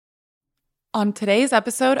On today's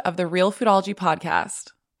episode of the Real Foodology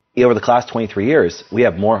podcast. Over the last 23 years, we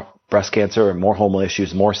have more breast cancer, more hormonal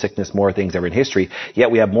issues, more sickness, more things ever in history.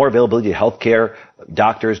 Yet we have more availability to healthcare,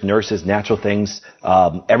 doctors, nurses, natural things,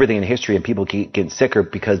 everything in history, and people keep getting sicker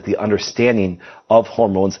because the understanding of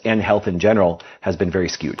hormones and health in general has been very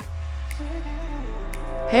skewed.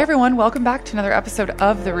 Hey everyone, welcome back to another episode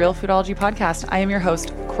of the Real Foodology podcast. I am your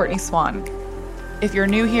host, Courtney Swan. If you're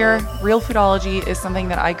new here, Real Foodology is something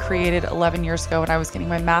that I created 11 years ago when I was getting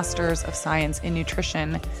my Master's of Science in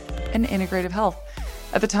Nutrition and Integrative Health.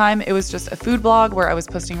 At the time, it was just a food blog where I was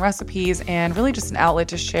posting recipes and really just an outlet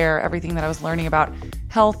to share everything that I was learning about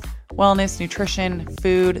health, wellness, nutrition,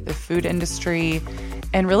 food, the food industry,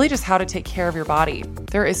 and really just how to take care of your body.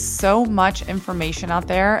 There is so much information out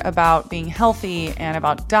there about being healthy and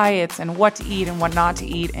about diets and what to eat and what not to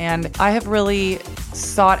eat. And I have really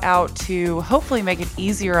sought out to hopefully make it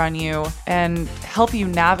easier on you and help you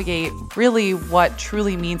navigate really what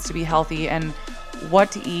truly means to be healthy and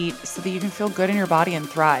what to eat so that you can feel good in your body and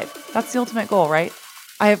thrive. That's the ultimate goal, right?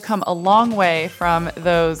 I have come a long way from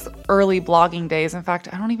those early blogging days. In fact,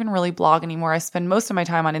 I don't even really blog anymore. I spend most of my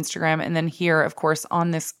time on Instagram and then here, of course,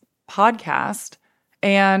 on this podcast.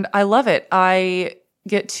 And I love it. I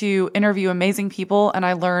get to interview amazing people and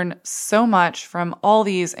I learn so much from all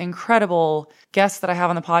these incredible guests that I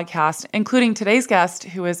have on the podcast, including today's guest,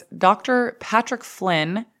 who is Dr. Patrick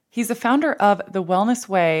Flynn. He's the founder of The Wellness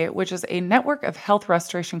Way, which is a network of health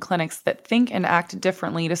restoration clinics that think and act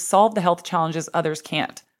differently to solve the health challenges others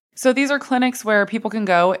can't. So these are clinics where people can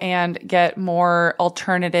go and get more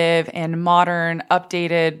alternative and modern,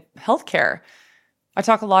 updated healthcare. I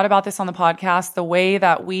talk a lot about this on the podcast. The way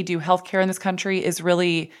that we do healthcare in this country is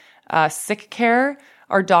really sick care.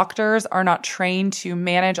 Our doctors are not trained to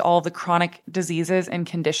manage all of the chronic diseases and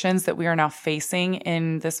conditions that we are now facing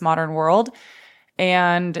in this modern world.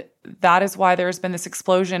 And that is why there's been this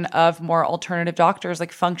explosion of more alternative doctors,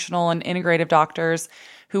 like functional and integrative doctors,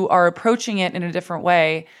 who are approaching it in a different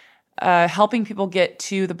way, helping people get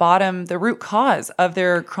to the bottom, the root cause of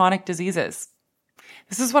their chronic diseases.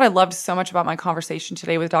 This is what I loved so much about my conversation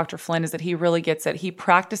today with Dr. Flynn, is that he really gets it. He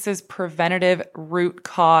practices preventative root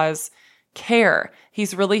cause care.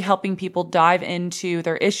 He's really helping people dive into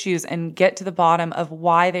their issues and get to the bottom of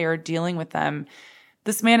why they are dealing with them.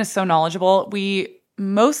 This man is so knowledgeable. We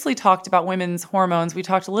mostly talked about women's hormones. We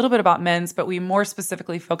talked a little bit about men's, but we more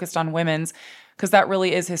specifically focused on women's because that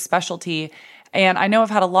really is his specialty. And I know I've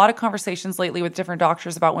had a lot of conversations lately with different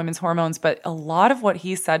doctors about women's hormones, but a lot of what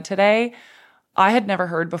he said today, I had never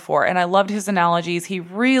heard before. And I loved his analogies. He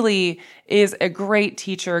really is a great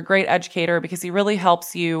teacher, a great educator, because he really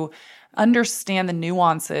helps you understand the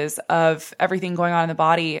nuances of everything going on in the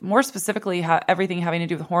body, more specifically, everything having to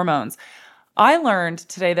do with hormones. I learned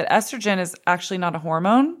today that estrogen is actually not a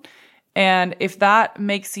hormone. And if that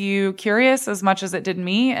makes you curious as much as it did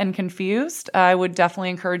me and confused, I would definitely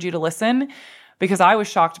encourage you to listen because I was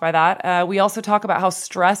shocked by that. We also talk about how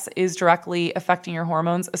stress is directly affecting your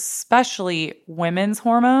hormones, especially women's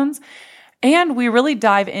hormones. And we really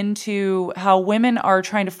dive into how women are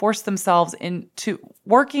trying to force themselves into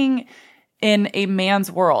working in a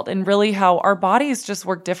man's world and really how our bodies just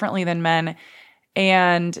work differently than men.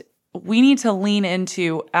 And we need to lean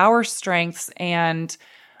into our strengths and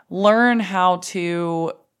learn how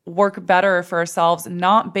to work better for ourselves,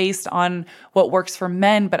 not based on what works for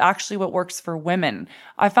men, but actually what works for women.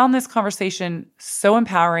 I found this conversation so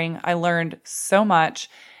empowering. I learned so much,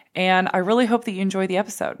 and I really hope that you enjoy the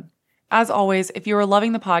episode. As always, if you are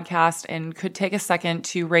loving the podcast and could take a second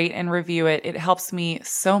to rate and review it, it helps me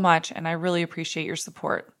so much, and I really appreciate your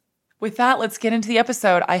support. With that, let's get into the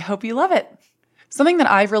episode. I hope you love it. Something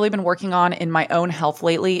that I've really been working on in my own health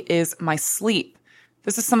lately is my sleep.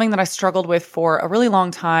 This is something that I struggled with for a really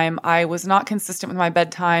long time. I was not consistent with my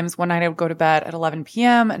bedtimes. One night I would go to bed at 11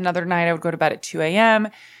 p.m. Another night I would go to bed at 2 a.m.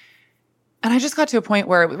 And I just got to a point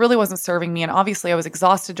where it really wasn't serving me. And obviously I was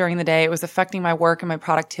exhausted during the day. It was affecting my work and my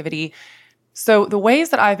productivity. So the ways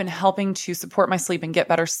that I've been helping to support my sleep and get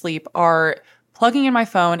better sleep are plugging in my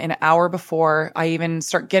phone an hour before I even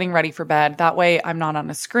start getting ready for bed. That way I'm not on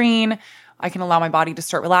a screen. I can allow my body to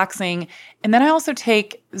start relaxing. And then I also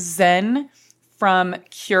take Zen from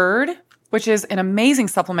Cured, which is an amazing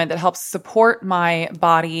supplement that helps support my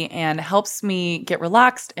body and helps me get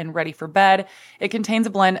relaxed and ready for bed. It contains a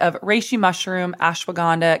blend of reishi mushroom,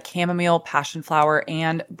 ashwagandha, chamomile, passion flower,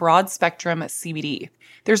 and broad spectrum CBD.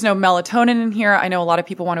 There's no melatonin in here. I know a lot of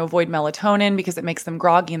people want to avoid melatonin because it makes them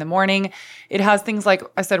groggy in the morning. It has things like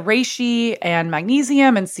I said, reishi and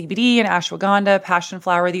magnesium and CBD and ashwagandha, passion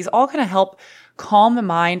flower. These all kind of help calm the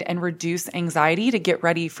mind and reduce anxiety to get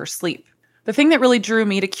ready for sleep. The thing that really drew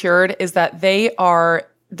me to Cured is that they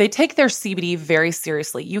take their CBD very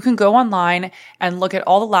seriously. You can go online and look at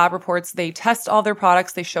all the lab reports. They test all their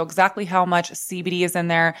products. They show exactly how much CBD is in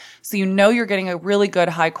there. So you know you're getting a really good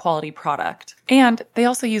high quality product. And they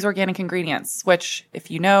also use organic ingredients, which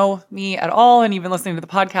if you know me at all and you've been listening to the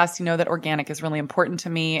podcast, you know that organic is really important to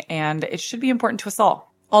me and it should be important to us all.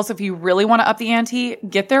 Also, if you really want to up the ante,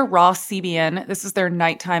 get their raw CBN. This is their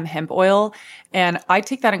nighttime hemp oil. And I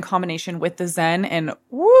take that in combination with the Zen and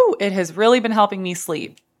woo, it has really been helping me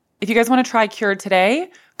sleep. If you guys want to try Cured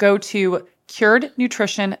today, go to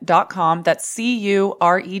curednutrition.com. That's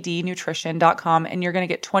CURED nutrition.com. And you're going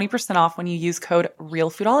to get 20% off when you use code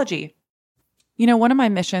REALFoodology. You know, one of my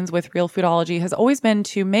missions with Real Foodology has always been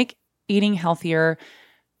to make eating healthier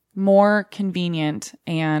more convenient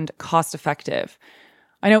and cost effective.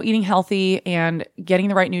 I know eating healthy and getting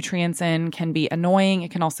the right nutrients in can be annoying.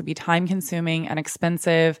 It can also be time consuming and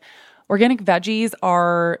expensive. Organic veggies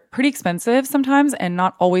are pretty expensive sometimes and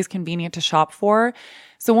not always convenient to shop for.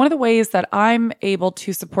 So one of the ways that I'm able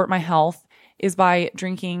to support my health is by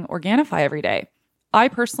drinking Organifi every day. I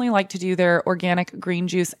personally like to do their organic green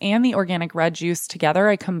juice and the organic red juice together.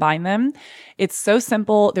 I combine them. It's so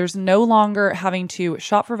simple. There's no longer having to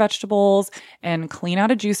shop for vegetables and clean out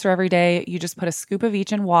a juicer every day. You just put a scoop of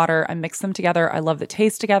each in water. I mix them together. I love the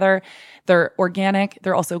taste together. They're organic.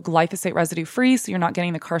 They're also glyphosate residue free, so you're not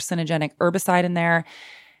getting the carcinogenic herbicide in there.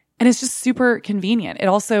 And it's just super convenient. It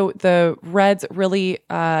also, the reds really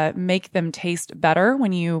make them taste better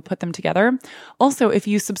when you put them together. Also, if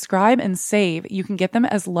you subscribe and save, you can get them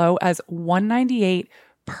as low as $1.98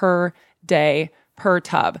 per day per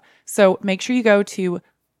tub. So make sure you go to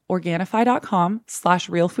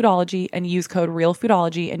Organifi.com/realfoodology and use code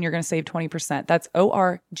realfoodology and you're going to save 20%. That's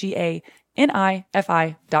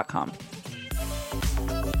ORGANIFI.com.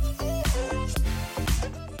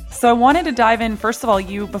 So I wanted to dive in, first of all,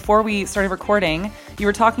 before we started recording, you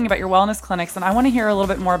were talking about your wellness clinics, and I want to hear a little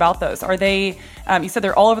bit more about those. Are they, you said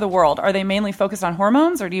they're all over the world. Are they mainly focused on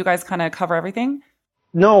hormones, or do you guys kind of cover everything?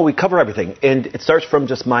 No, we cover everything. And it starts from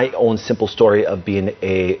just my own simple story of being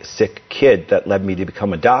a sick kid that led me to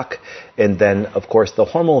become a doc. And then, of course, the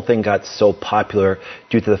hormonal thing got so popular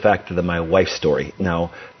due to the fact of my wife's story.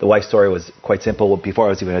 Now, the wife's story was quite simple. Before I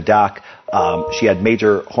was even a doc, she had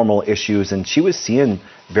major hormonal issues, and she was seeing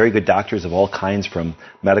very good doctors of all kinds, from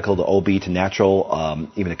medical to OB to natural,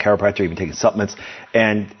 even a chiropractor, even taking supplements.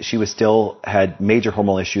 And she was still had major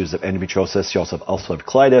hormonal issues of endometriosis. She also had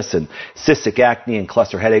colitis and cystic acne and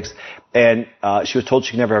cluster headaches. And she was told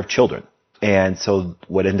she could never have children. And so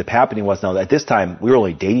what ended up happening was, now at this time, we were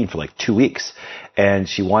only dating for like 2 weeks. And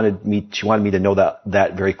she wanted me to know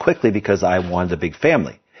that very quickly because I wanted a big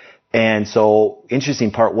family. And so,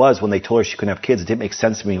 interesting part was when they told her she couldn't have kids, it didn't make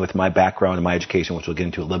sense to me with my background and my education, which we'll get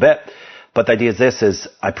into a little bit. But the idea is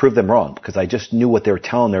I proved them wrong because I just knew what they were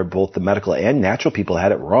telling her. Both the medical and natural people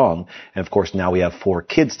had it wrong. And of course, now we have 4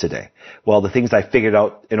 kids today. Well, the things I figured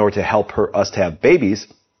out in order to help us to have babies,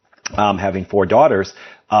 having 4 daughters,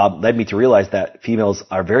 led me to realize that females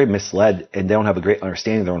are very misled and they don't have a great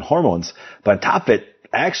understanding of their own hormones. But on top of it,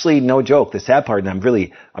 actually, no joke, the sad part, and I'm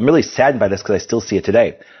really saddened by this because I still see it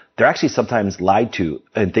today. They're actually sometimes lied to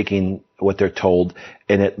and thinking what they're told,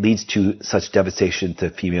 and it leads to such devastation to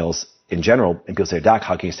females in general. And people say, Doc,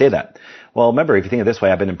 how can you say that? Well, remember, if you think of it this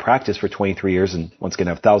way, I've been in practice for 23 years and once again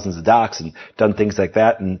I have thousands of docs and done things like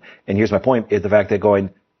that. And here's my point, is the fact that over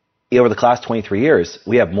the last 23 years,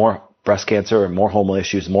 we have more breast cancer and more hormonal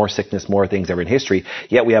issues, more sickness, more things ever in history.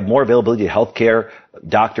 Yet we have more availability to healthcare,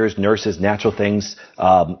 doctors, nurses, natural things,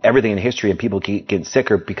 everything in history, and people keep getting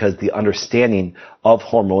sicker because the understanding of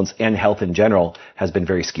hormones and health in general has been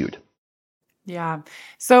very skewed. Yeah.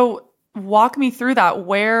 So walk me through that.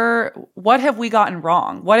 What have we gotten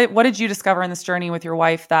wrong? What did you discover in this journey with your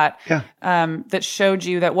wife that showed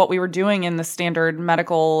you that what we were doing in the standard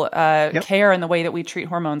medical care and the way that we treat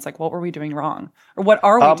hormones, like what were we doing wrong, or what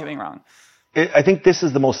are we doing wrong? I think this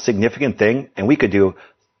is the most significant thing, and we could do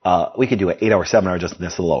an 8-hour seminar just on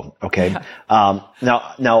this alone. Okay. Yeah.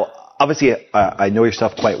 Now, obviously, I know your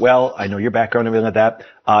stuff quite well. I know your background and everything like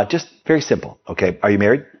that. Just very simple. Okay. Are you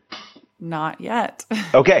married? Not yet.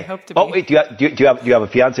 Okay. I hope to be. Oh, wait, do you have a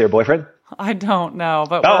fiance or boyfriend? I don't know,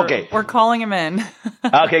 but we're calling him in.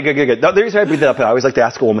 Okay, good. No, the reason I bring that up, I always like to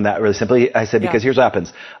ask a woman that really simply. I said, because here's what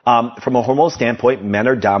happens. From a hormonal standpoint, men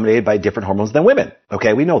are dominated by different hormones than women.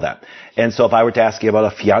 Okay, we know that. And so if I were to ask you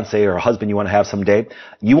about a fiance or a husband you want to have someday,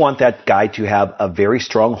 you want that guy to have a very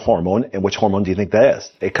strong hormone. And which hormone do you think that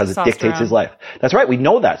is? Because it dictates his life. That's right. We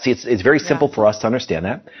know that. See, it's very simple for us to understand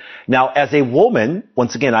that. Now, as a woman,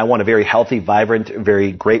 once again, I want a very healthy, vibrant,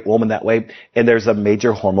 very great woman that way. And there's a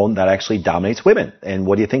major hormone that actually dominates women. And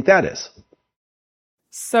what do you think that is?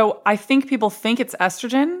 So I think people think it's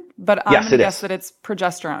estrogen, but I'm going to guess that it's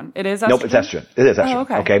progesterone. It is estrogen? Nope, it's estrogen. It is estrogen.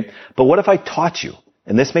 Oh, okay. But what if I taught you?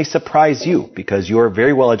 And this may surprise you because you're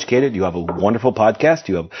very well educated. You have a wonderful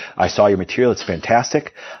podcast. I saw your material. It's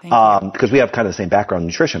fantastic. Because we have kind of the same background in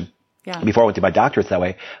nutrition. Yeah. Before I went to my doctorate that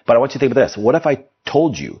way. But I want you to think about this. What if I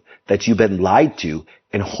told you that you've been lied to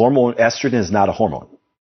and estrogen is not a hormone?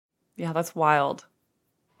 Yeah, that's wild.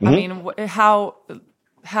 Mm-hmm. I mean, how?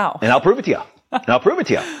 And I'll prove it to you.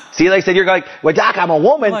 See, like I said, you're like, well, doc, I'm a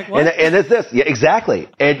woman. Like, what? And it's this. Yeah, exactly.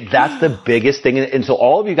 And that's the biggest thing. And so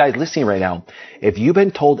all of you guys listening right now, if you've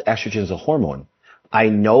been told estrogen is a hormone, I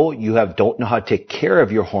know you don't know how to take care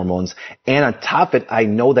of your hormones. And on top of it, I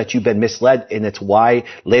know that you've been misled. And it's why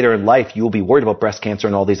later in life, you will be worried about breast cancer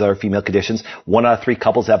and all these other female conditions. 1 out of 3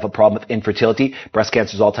 couples have a problem with infertility. Breast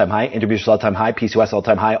cancer is all-time high. Endometriosis all-time high. PCOS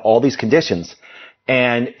all-time high. All these conditions.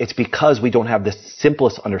 And it's because we don't have the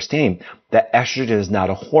simplest understanding that estrogen is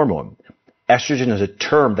not a hormone. Estrogen is a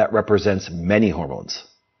term that represents many hormones.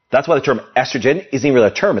 That's why the term estrogen isn't even really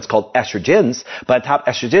a term. It's called estrogens. But on top,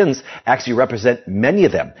 estrogens actually represent many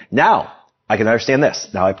of them. Now, I can understand this.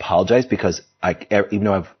 Now, I apologize because even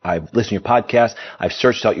though I've listened to your podcast, I've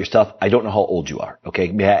searched out your stuff, I don't know how old you are.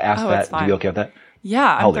 Okay? May I ask that? Are you okay with that? Yeah,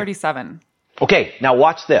 I'm 37. Okay, now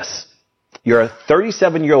watch this. You're a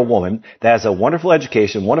 37-year-old woman that has a wonderful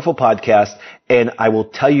education, wonderful podcast, and I will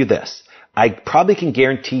tell you this. I probably can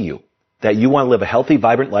guarantee you that you want to live a healthy,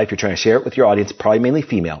 vibrant life. You're trying to share it with your audience, probably mainly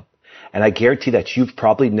female. And I guarantee that you've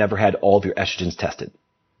probably never had all of your estrogens tested.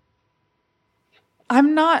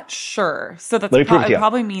 I'm not sure. So it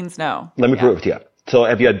probably means no. Let me prove it to you. So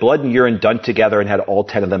have you had blood and urine done together and had all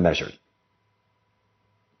 10 of them measured?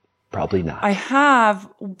 Probably not. I have,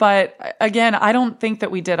 but again, I don't think that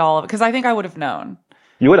we did all of it because I think I would have known.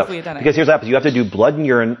 You would have. Because here's what happens. You have to do blood and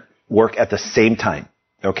urine work at the same time,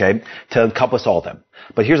 okay, to encompass all of them.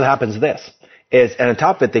 But here's what happens and on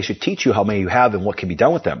top of it, they should teach you how many you have and what can be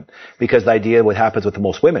done with them. Because the idea, what happens with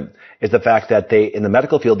most women, is the fact that in the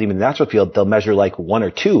medical field, even the natural field, they'll measure like 1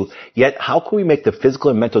 or 2. Yet, how can we make the physical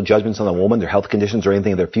and mental judgments on a woman, their health conditions, or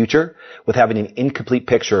anything in their future, with having an incomplete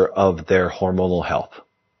picture of their hormonal health?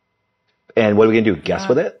 And what are we going to do? Guess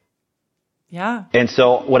with it? Yeah. And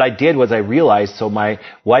so what I did was I realized, so my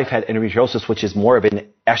wife had endometriosis, which is more of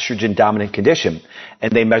an estrogen dominant condition.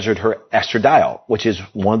 And they measured her estradiol, which is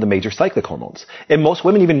one of the major cyclic hormones. And most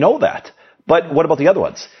women even know that. But what about the other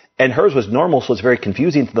ones? And hers was normal, so it's very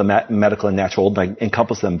confusing to the medical and natural. And I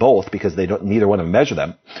encompass them both because neither one of them measure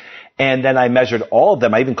them. And then I measured all of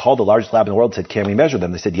them. I even called the largest lab in the world and said, can we measure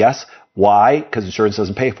them? They said, yes. Why? Because insurance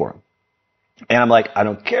doesn't pay for them. And I'm like, I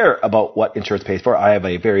don't care about what insurance pays for. I have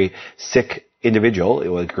a very sick individual, it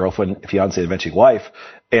was a girlfriend, fiance, eventually wife.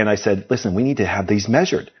 And I said, listen, we need to have these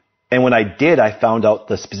measured. And when I did, I found out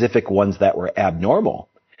the specific ones that were abnormal.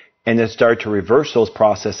 And then started to reverse those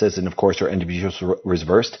processes. And of course, her endometriosis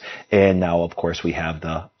reversed. And now, of course, we have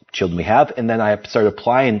the children we have. And then I started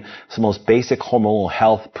applying some most basic hormonal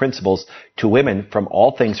health principles to women from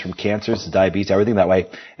all things from cancers to diabetes, everything that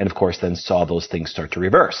way. And of course, then saw those things start to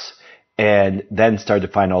reverse. And then started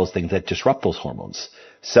to find all those things that disrupt those hormones.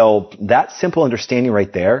 So that simple understanding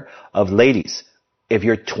right there of ladies, if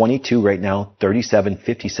you're 22 right now, 37,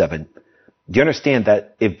 57, do you understand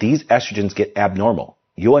that if these estrogens get abnormal,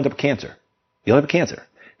 you'll end up with cancer. You'll end up with cancer.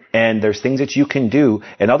 And there's things that you can do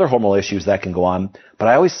and other hormonal issues that can go on. But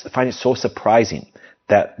I always find it so surprising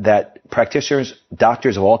that practitioners,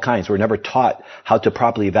 doctors of all kinds were never taught how to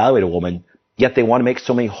properly evaluate a woman. Yet they want to make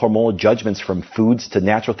so many hormonal judgments from foods to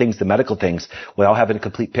natural things to medical things without having a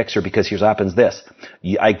complete picture because here's what happens this.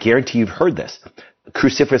 I guarantee you've heard this.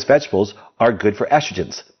 Cruciferous vegetables are good for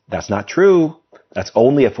estrogens. That's not true. That's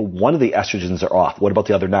only if one of the estrogens are off. What about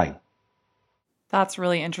the other 9? That's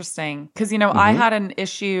really interesting. Because, I had an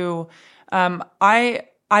issue.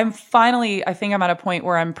 I'm finally, I think I'm at a point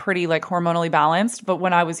where I'm pretty like hormonally balanced. But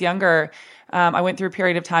when I was younger, I went through a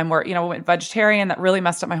period of time where, I went vegetarian. That really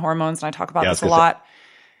messed up my hormones. And I talk about this a lot.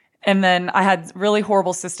 And then I had really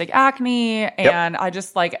horrible cystic acne and I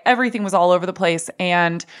just like everything was all over the place.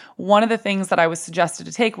 And one of the things that I was suggested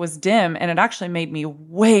to take was DIM. And it actually made me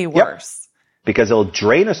way worse. because it'll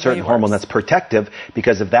drain a certain hormone that's protective,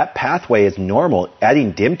 because if that pathway is normal,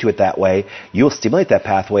 adding DIM to it that way, you'll stimulate that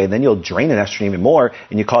pathway, and then you'll drain an estrogen even more,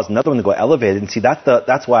 and you cause another one to go elevated. And see,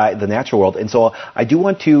 that's why the natural world. And so I do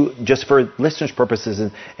want to, just for listeners'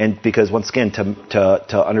 purposes, and because once again,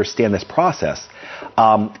 to understand this process,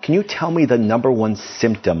 can you tell me the number one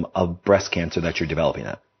symptom of breast cancer that you're developing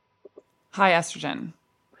at? High estrogen.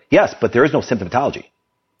 Yes, but there is no symptomatology.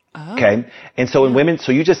 Oh. Okay. And so in women,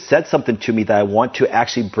 so you just said something to me that I want to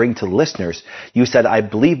actually bring to listeners. You said, I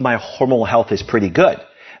believe my hormonal health is pretty good.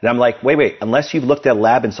 And I'm like, wait, unless you've looked at a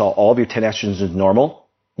lab and saw all of your 10 estrogens is normal,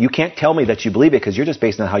 you can't tell me that you believe it, because you're just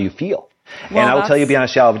based on how you feel. Well, and I will tell you beyond a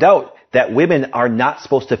shadow of doubt that women are not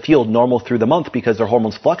supposed to feel normal through the month, because their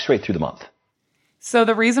hormones fluctuate through the month. So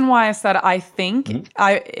the reason why I said I think,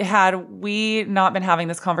 had we not been having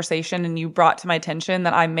this conversation and you brought to my attention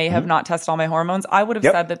that I may have not tested all my hormones, I would have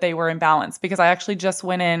said that they were imbalanced, because I actually just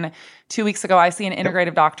went in 2 weeks ago. I see an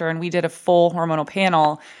integrative doctor, and we did a full hormonal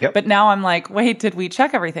panel. But now I'm like, wait, did we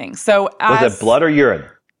check everything? So was it blood or urine?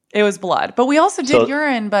 It was blood, but we also did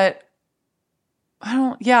urine, but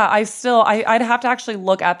I'd have to actually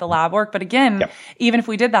look at the lab work. But again, even if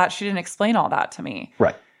we did that, she didn't explain all that to me.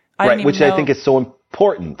 Right. Which I think is so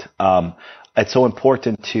important. It's so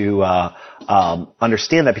important to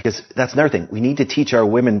understand that, because that's another thing. We need to teach our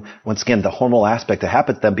women, once again, the hormonal aspect that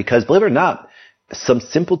happens to them, because believe it or not, some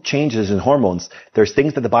simple changes in hormones, there's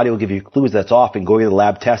things that the body will give you clues that's off, and go to the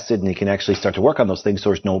lab tested, and you can actually start to work on those things so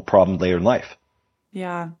there's no problem later in life.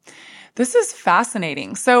 Yeah. This is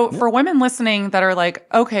fascinating. So for women listening that are like,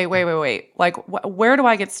 okay, wait, like where do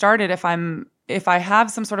I get started if I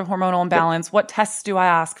have some sort of hormonal imbalance? What tests do I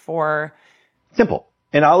ask for? Simple.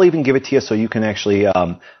 And I'll even give it to you so you can actually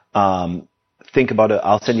think about it.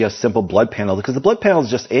 I'll send you a simple blood panel, because the blood panel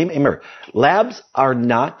is just, remember, labs are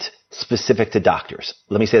not specific to doctors.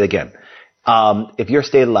 Let me say it again. If your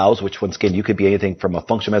state allows, which once again, you could be anything from a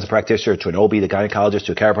functional medicine practitioner to an OB, the gynecologist,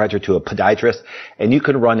 to a chiropractor, to a podiatrist, and you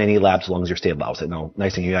can run any labs as long as your state allows it. Now,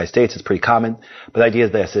 nice thing in the United States, it's pretty common, but the idea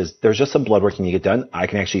of this is there's just some blood work you need to get done. I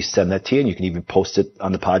can actually send that to you, and you can even post it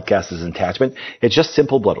on the podcast as an attachment. It's just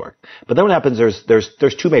simple blood work. But then what happens,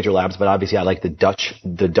 there's two major labs, but obviously I like the Dutch.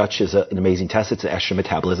 The Dutch is an amazing test. It's an estrogen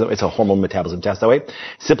metabolism. It's a hormone metabolism test that way.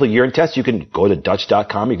 Simple urine test. You can go to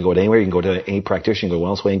Dutch.com. You can go to anywhere. You can go to any practitioner. You can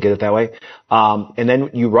go to Wellness Way and get it that way. And then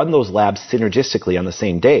you run those labs synergistically on the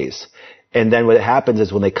same days. And then what happens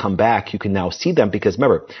is when they come back, you can now see them, because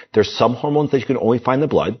remember, there's some hormones that you can only find in the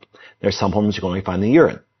blood. There's some hormones you can only find in the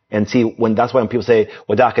urine. And see, that's why when people say,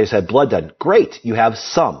 well, doc, I just had blood done. Great. You have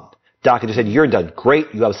some. Doc, I just had urine done.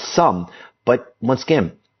 Great. You have some. But once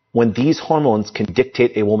again, when these hormones can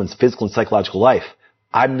dictate a woman's physical and psychological life,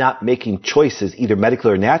 I'm not making choices either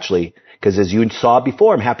medically or naturally, because as you saw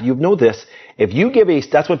before, I'm happy you know this. If you give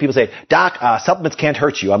that's when people say, doc, supplements can't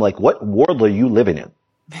hurt you. I'm like, what world are you living in?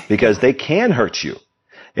 Because they can hurt you.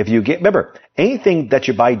 Remember, anything that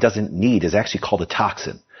your body doesn't need is actually called a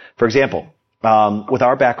toxin. For example, with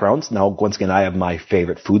our backgrounds, now once again, I have my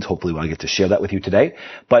favorite foods. Hopefully I get to share that with you today.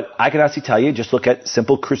 But I can honestly tell you, just look at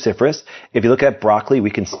simple cruciferous. If you look at broccoli,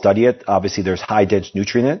 we can study it. Obviously there's high dense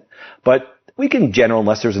nutrient in it, but we can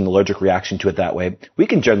unless there's an allergic reaction to it that way, we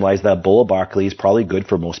can generalize that a bowl of broccoli is probably good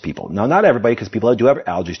for most people. Now, not everybody, because people do have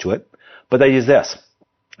allergies to it, but they use this.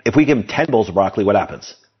 If we give them 10 bowls of broccoli, what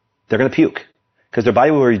happens? They're going to puke, because their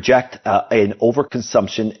body will reject an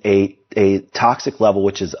overconsumption, a toxic level,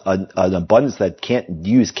 which is an abundance that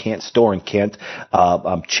can't store, and can't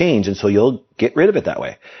change, and so you'll get rid of it that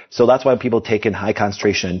way. So that's why when people take in high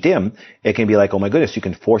concentration and DIM, it can be like, oh my goodness, you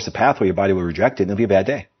can force a pathway, your body will reject it, and it'll be a bad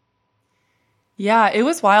day. Yeah, it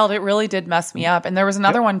was wild. It really did mess me up. And there was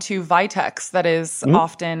another one too, Vitex, that is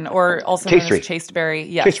often, or also known as chasteberry.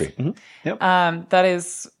 Yes. Chasteberry. Mm-hmm. Yep. That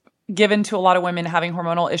is given to a lot of women having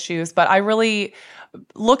hormonal issues. But I really,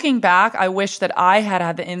 looking back, I wish that I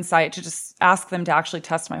had the insight to just ask them to actually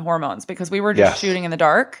test my hormones, because we were just shooting in the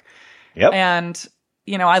dark. Yep. And,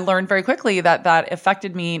 I learned very quickly that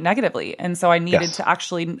affected me negatively. And so I needed to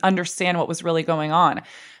actually understand what was really going on.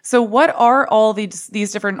 So what are all these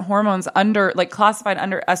different hormones classified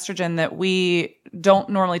under estrogen that we don't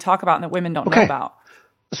normally talk about and that women don't know about?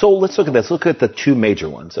 So let's look at this. Look at the two major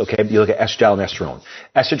ones, okay? You look at estradiol and estrone.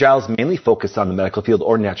 Estradiol is mainly focused on the medical field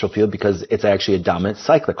or natural field because it's actually a dominant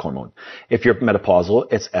cyclic hormone. If you're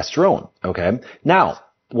menopausal, it's estrone, okay? Now,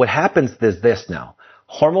 what happens is this now.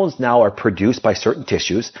 Hormones now are produced by certain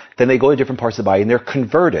tissues, then they go to different parts of the body and they're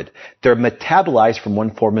converted. They're metabolized from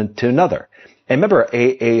one form to another. And remember,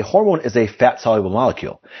 a hormone is a fat-soluble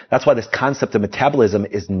molecule. That's why this concept of metabolism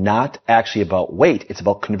is not actually about weight. It's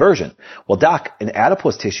about conversion. Well, doc, an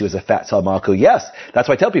adipose tissue is a fat-soluble molecule. Yes. That's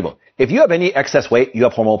why I tell people, if you have any excess weight, you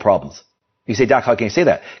have hormonal problems. You say, doc, how can you say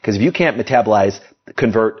that? Because if you can't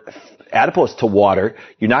convert adipose to water,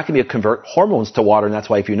 you're not going to be able to convert hormones to water. And that's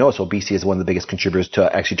why, if you notice, obesity is one of the biggest contributors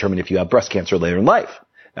to actually determine if you have breast cancer later in life.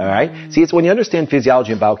 All right. See, it's when you understand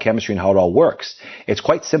physiology and biochemistry and how it all works, it's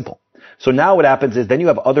quite simple. So now what happens is then you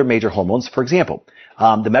have other major hormones. For example,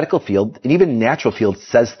 the medical field and even natural field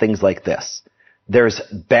says things like this. There's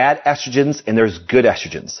bad estrogens and there's good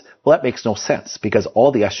estrogens. Well, that makes no sense because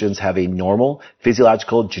all the estrogens have a normal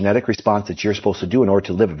physiological genetic response that you're supposed to do in order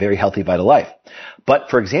to live a very healthy, vital life. But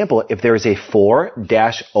for example, if there is a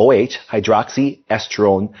 4-OH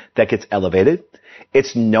hydroxyestrone that gets elevated,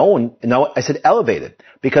 it's known, no, I said elevated,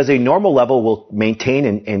 because a normal level will maintain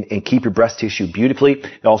and keep your breast tissue beautifully.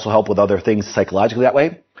 It also help with other things psychologically that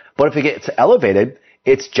way. But if it gets elevated,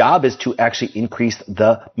 its job is to actually increase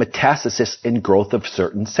the metastasis and growth of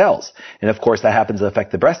certain cells. And of course, that happens to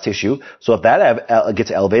affect the breast tissue. So if that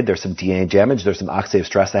gets elevated, there's some DNA damage, there's some oxidative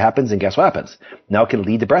stress that happens, and guess what happens? Now it can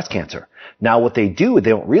lead to breast cancer. Now what they do,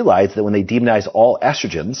 they don't realize that when they demonize all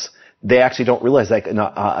estrogens, they actually don't realize that an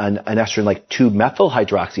estrogen like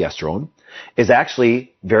 2-methylhydroxyestrone is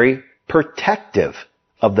actually very protective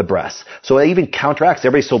of the breast. So it even counteracts.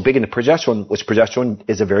 Everybody's so big into progesterone, which progesterone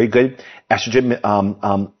is a very good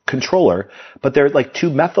estrogen controller, but they're like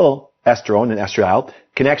 2-methylestrone and estradiol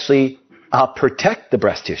can actually protect the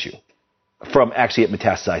breast tissue from actually it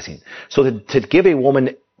metastasizing. So to give a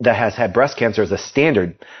woman that has had breast cancer as a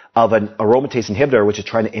standard of an aromatase inhibitor, which is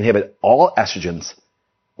trying to inhibit all estrogens,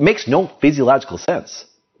 makes no physiological sense.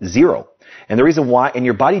 Zero. And the reason why, and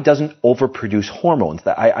your body doesn't overproduce hormones.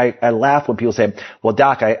 I laugh when people say, well,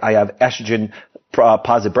 doc, I have estrogen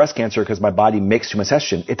positive breast cancer because my body makes too much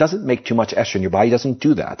estrogen. It doesn't make too much estrogen. Your body doesn't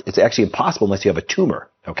do that. It's actually impossible unless you have a tumor.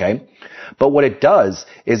 Okay. But what it does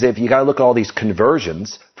is if you got to look at all these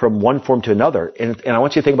conversions from one form to another, and I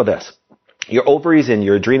want you to think about this. Your ovaries and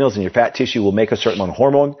your adrenals and your fat tissue will make a certain amount of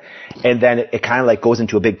hormone, and then it kind of like goes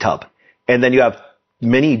into a big tub. And then you have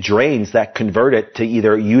many drains that convert it to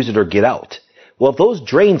either use it or get out. Well, if those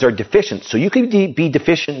drains are deficient, so you could be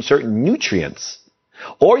deficient in certain nutrients,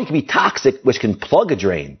 or you can be toxic, which can plug a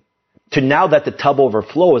drain, to now that the tub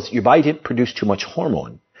overflows, your body didn't produce too much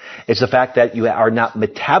hormone. It's the fact that you are not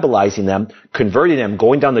metabolizing them, converting them,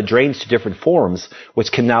 going down the drains to different forms,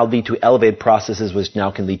 which can now lead to elevated processes, which now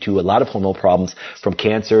can lead to a lot of hormonal problems, from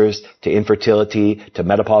cancers to infertility to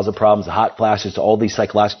menopausal problems, to hot flashes, to all these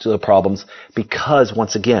psychological problems, because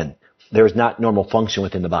once again, there is not normal function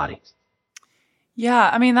within the body. Yeah,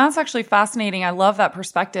 I mean, that's actually fascinating. I love that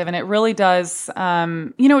perspective. And it really does,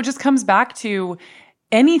 it just comes back to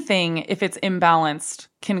anything, if it's imbalanced,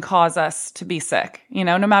 can cause us to be sick.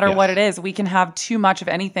 No matter what it is, we can have too much of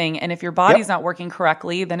anything. And if your body's not working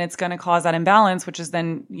correctly, then it's going to cause that imbalance, which is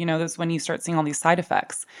then, that's when you start seeing all these side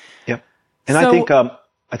effects. Yep. And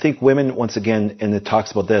I think women, once again, and it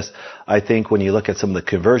talks about this, I think when you look at some of the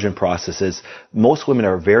conversion processes, most women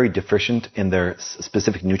are very deficient in their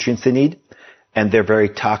specific nutrients they need, and they're very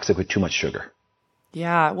toxic with too much sugar.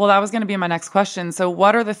 Yeah. Well, that was going to be my next question. So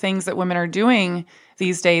what are the things that women are doing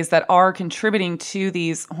these days that are contributing to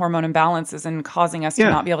these hormone imbalances and causing us to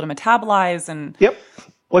not be able to metabolize? And Yep.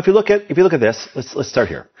 Well, if you look at this, let's start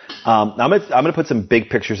here. I'm gonna put some big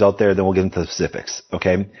pictures out there, then we'll get into the specifics.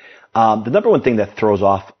 Okay. The number one thing that throws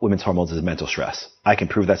off women's hormones is mental stress. I can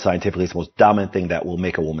prove that scientifically. It's the most dominant thing that will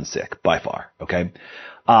make a woman sick by far. Okay.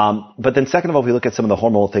 But then second of all, if we look at some of the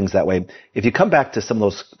hormonal things that way, if you come back to some of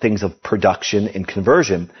those things of production and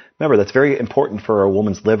conversion, remember that's very important for a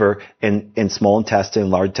woman's liver and small intestine,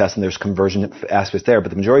 large intestine. There's conversion aspects there,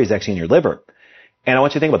 but the majority is actually in your liver. And I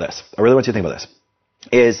want you to think about this. I really want you to think about this.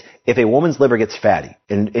 Is if a woman's liver gets fatty,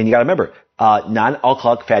 and you got to remember,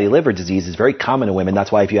 non-alcoholic fatty liver disease is very common in women.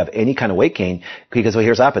 That's why if you have any kind of weight gain, because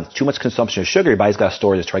here's what happens: too much consumption of sugar, your body's got to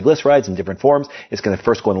store the triglycerides in different forms. It's going to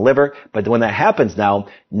first go in the liver, but when that happens, now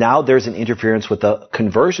there's an interference with the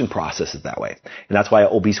conversion processes that way, and that's why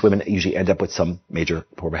obese women usually end up with some major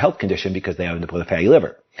form of health condition because they end up with a fatty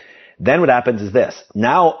liver. Then what happens is this: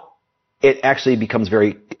 now it actually becomes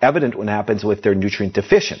very evident when it happens if they're nutrient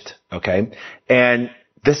deficient, okay? And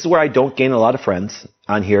this is where I don't gain a lot of friends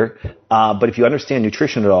on here, but if you understand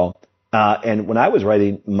nutrition at all, and when I was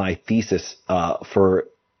writing my thesis for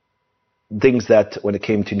things that when it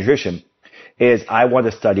came to nutrition, is I want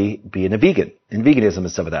to study being a vegan and veganism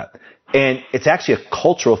and stuff like that. And it's actually a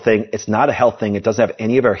cultural thing. It's not a health thing. It doesn't have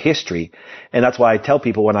any of our history. And that's why I tell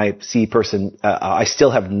people when I see a person, I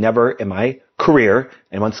still have never in my career,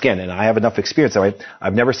 and once again, and I have enough experience that way,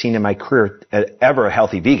 I've never seen in my career ever a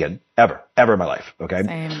healthy vegan, ever in my life. Okay.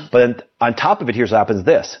 Same. But then on top of it, here's what happens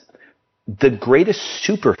this. The greatest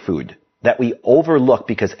superfood that we overlook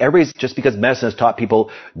because medicine has taught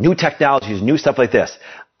people new technologies, new stuff like this.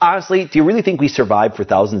 Honestly, do you really think we survived for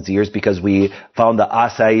thousands of years because we found the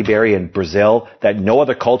acai berry in Brazil that no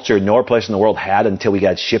other culture, no other place in the world had until we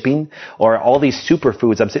got shipping? Or all these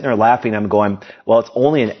superfoods, I'm sitting there laughing, I'm going, well, it's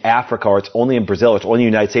only in Africa, or it's only in Brazil, or it's only in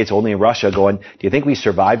the United States, only in Russia, going, do you think we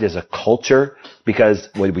survived as a culture because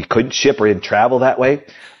we couldn't ship or didn't travel that way?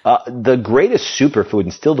 The greatest superfood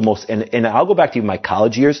and still the most, and I'll go back to even my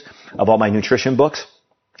college years of all my nutrition books,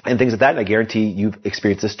 and things like that, and I guarantee you've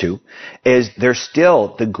experienced this too, is there's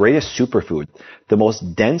still the greatest superfood. The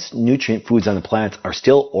most dense nutrient foods on the planet are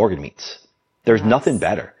still organ meats. There's nothing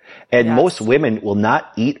better. And most women will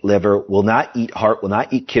not eat liver, will not eat heart, will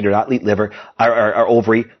not eat kidney, not eat liver, or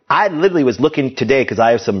ovary. I literally was looking today because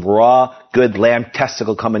I have some raw, good lamb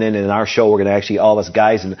testicle coming in our show. We're going to actually, all of us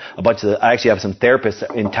guys and I actually have some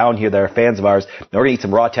therapists in town here that are fans of ours, and we're going to eat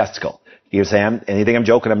some raw testicle. You know what I'm saying? And you think I'm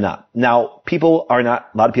joking? I'm not. Now, a lot of people are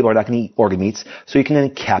not going to eat organ meats, so you can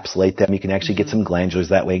encapsulate them. You can actually get some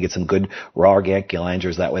glandulars that way, get some good raw organic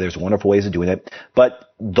glandulars that way. There's wonderful ways of doing it.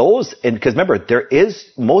 But those, and because remember,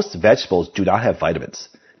 most vegetables do not have vitamins.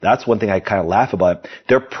 That's one thing I kind of laugh about.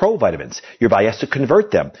 They're provitamins. Your body has to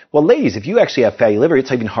convert them. Well, ladies, if you actually have fatty liver,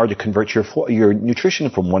 it's even hard to convert your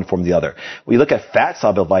nutrition from one form to the other. When you look at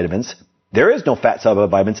fat-soluble vitamins, there is no fat-soluble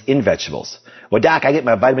vitamins in vegetables. Well, Doc, I get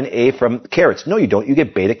my vitamin A from carrots. No, you don't. You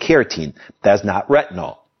get beta-carotene. That's not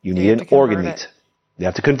retinol. You need an organ meat. You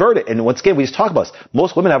have to convert it. And once again, we just talk about this.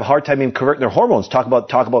 Most women have a hard time even converting their hormones. Talk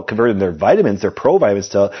about converting their vitamins, their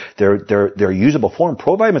provitamins to their usable form.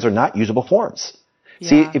 Provitamins are not usable forms. Yeah.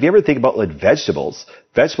 See, if you ever think about like vegetables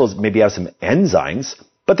maybe have some enzymes,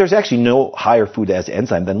 but there's actually no higher food that has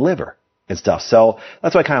enzyme than liver and stuff. So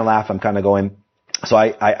that's why I kind of laugh. I'm kind of going, so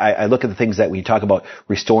I look at the things that we talk about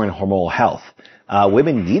restoring hormonal health.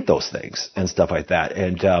 Women need those things and stuff like that,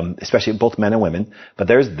 and especially both men and women. But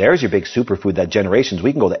there's your big superfood that generations.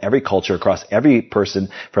 We can go to every culture across every person,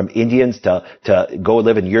 from Indians to go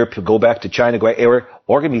live in Europe, go back to China, go anywhere.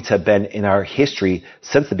 Organ meats have been in our history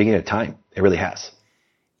since the beginning of time. It really has.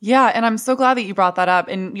 Yeah, and I'm so glad that you brought that up.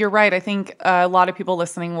 And you're right. I think a lot of people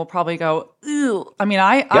listening will probably go, ew. I mean,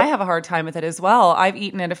 I have a hard time with it as well. I've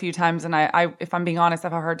eaten it a few times, and I, if I'm being honest, I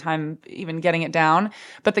have a hard time even getting it down.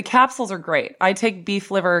 But the capsules are great. I take beef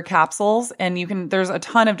liver capsules, and there's a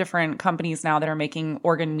ton of different companies now that are making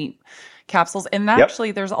organ meat capsules. And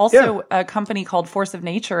actually, there's also a company called Force of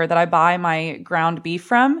Nature that I buy my ground beef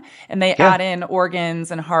from, and they add in organs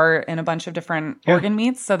and heart and a bunch of different organ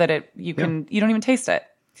meats so that you don't even taste it.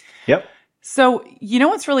 Yep. So, you know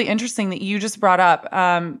what's really interesting that you just brought up,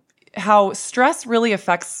 how stress really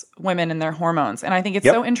affects women and their hormones. And I think it's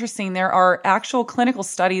so interesting. There are actual clinical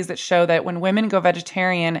studies that show that when women go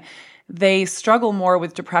vegetarian, they struggle more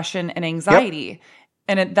with depression and anxiety.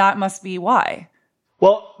 And that must be why.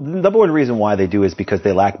 Well, the number one reason why they do is because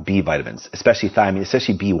they lack B vitamins, especially thiamine,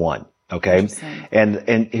 especially B1. Okay.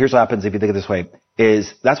 And here's what happens if you think of it this way,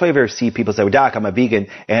 is that's why you ever see people say, well, Doc, I'm a vegan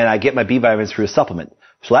and I get my B vitamins through a supplement.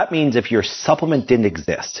 So that means if your supplement didn't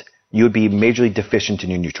exist, you would be majorly deficient in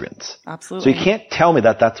your nutrients. Absolutely. So you can't tell me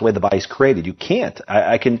that that's the way the body's created. You can't.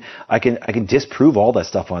 I can disprove all that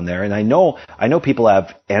stuff on there. And I know people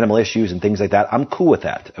have animal issues and things like that. I'm cool with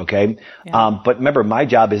that. Okay. Yeah. But remember, my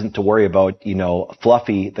job isn't to worry about,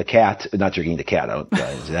 Fluffy, the cat, not you're eating the cat. I don't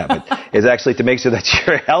do that, but is actually to make sure that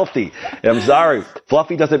you're healthy. And I'm sorry.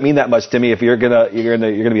 Fluffy doesn't mean that much to me if you're gonna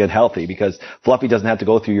be unhealthy, because Fluffy doesn't have to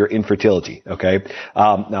go through your infertility. Okay.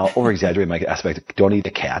 Now over exaggerate my aspect. Don't eat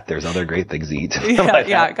a cat. There's other great things to eat.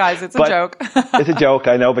 Yeah, guys, it's a joke. It's a joke,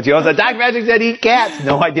 I know, but you also said, Dr. Magic said eat cats.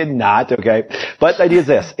 No, I did not, okay? But the idea is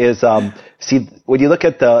this, see, when you look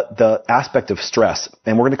at the aspect of stress,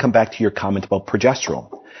 and we're going to come back to your comment about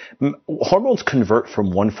progesterone, hormones convert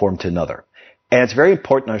from one form to another. And it's very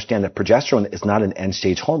important to understand that progesterone is not an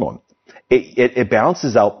end-stage hormone. It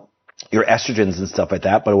balances out your estrogens and stuff like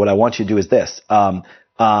that, but what I want you to do is this. I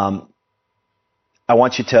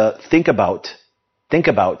want you to think about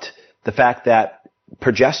the fact that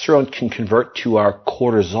progesterone can convert to our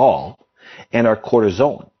cortisol and our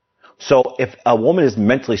cortisone. So if a woman is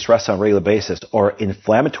mentally stressed on a regular basis or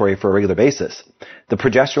inflammatory for a regular basis, the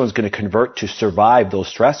progesterone is going to convert to survive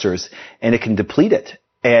those stressors, and it can deplete it.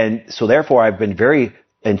 And so therefore, I've been very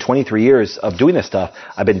in 23 years of doing this stuff,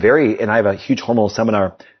 I've been and I have a huge hormonal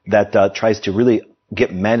seminar that tries to really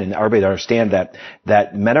get men and everybody to understand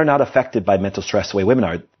that men are not affected by mental stress the way women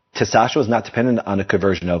are. Testosterone is not dependent on a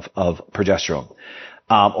conversion of progesterone.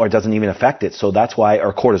 Or it doesn't even affect it. So that's why,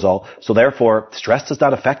 or cortisol. So therefore, stress does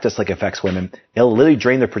not affect us like it affects women. It'll literally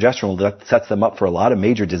drain their progesterone. That sets them up for a lot of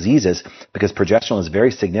major diseases because progesterone is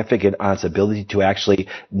very significant on its ability to actually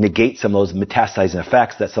negate some of those metastasizing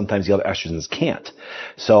effects that sometimes the other estrogens can't.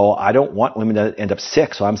 So I don't want women to end up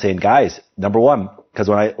sick. So I'm saying, guys, number one, because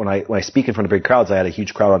when I speak in front of big crowds, I had a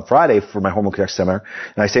huge crowd on Friday for my hormone correction seminar,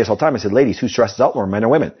 and I say this all the time. I said, ladies, who stresses out more, men or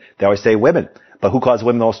women? They always say women. But who causes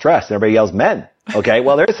women the most stress? Everybody yells men. Okay.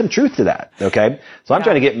 Well, there is some truth to that. Okay. So I'm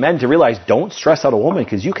trying to get men to realize don't stress out a woman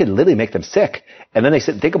because you could literally make them sick. And then they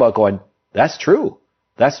sit and think about going, that's true.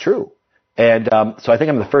 That's true. And, so I think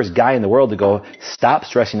I'm the first guy in the world to go stop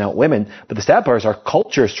stressing out women. But the sad part is our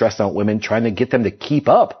culture is stressing out women, trying to get them to keep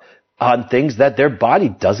up on things that their body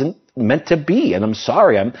doesn't meant to be. And I'm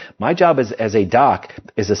sorry. My job as a doc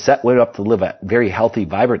is to set women up to live a very healthy,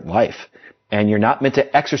 vibrant life. And you're not meant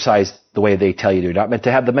to exercise the way they tell you to. You're not meant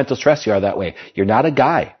to have the mental stress you are that way. You're not a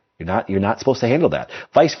guy. You're not supposed to handle that.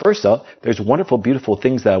 Vice versa, there's wonderful, beautiful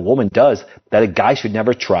things that a woman does that a guy should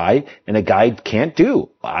never try and a guy can't do.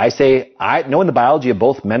 I say, knowing the biology of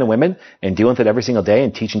both men and women and dealing with it every single day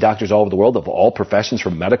and teaching doctors all over the world of all professions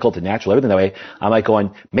from medical to natural, everything that way, I'm like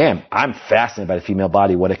going, man, I'm fascinated by the female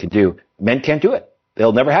body, what it can do. Men can't do it.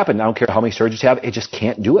 It'll never happen. I don't care how many surgeries you have. It just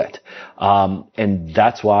can't do it. And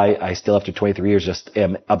that's why I still, after 23 years, just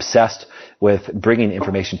am obsessed with bringing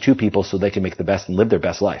information to people so they can make the best and live their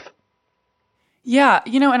best life. Yeah.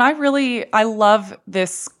 And I love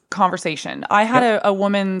this conversation. I had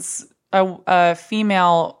a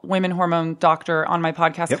female women hormone doctor on my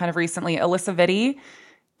podcast kind of recently, Alyssa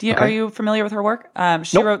Vitti. Are you familiar with her work?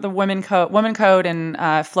 She wrote the Woman Code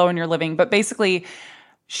and Flow in Your Living. But basically,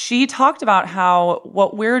 she talked about how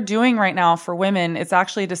what we're doing right now for women is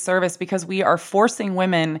actually a disservice because we are forcing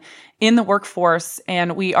women in the workforce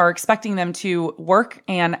and we are expecting them to work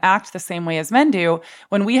and act the same way as men do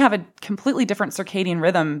when we have a completely different circadian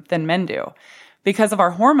rhythm than men do. Because of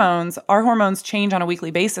our hormones change on a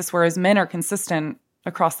weekly basis, whereas men are consistent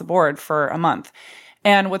across the board for a month.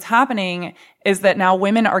 And what's happening is that now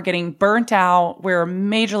women are getting burnt out. We're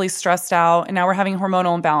majorly stressed out. And now we're having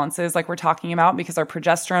hormonal imbalances like we're talking about because our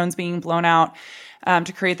progesterone's being blown out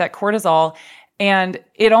to create that cortisol. And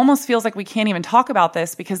it almost feels like we can't even talk about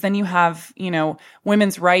this because then you have,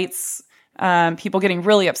 women's rights, people getting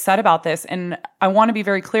really upset about this. And I want to be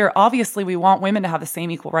very clear. Obviously, we want women to have the same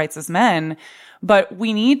equal rights as men. But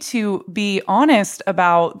we need to be honest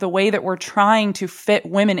about the way that we're trying to fit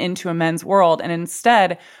women into a men's world. And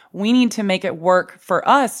instead, we need to make it work for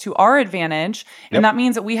us to our advantage. Yep. And that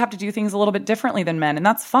means that we have to do things a little bit differently than men. And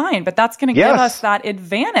that's fine. But that's going to give us that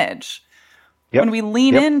advantage when we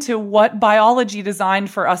lean into what biology designed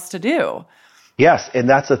for us to do. Yes. And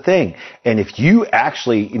that's the thing. And if you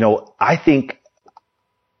actually, I think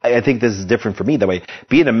this is different for me that way.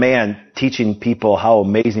 Being a man, teaching people how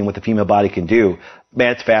amazing what the female body can do,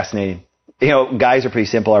 man, it's fascinating. Guys are pretty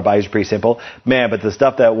simple. Our bodies are pretty simple. Man, but the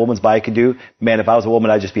stuff that a woman's body can do, man, if I was a woman,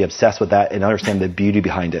 I'd just be obsessed with that and understand the beauty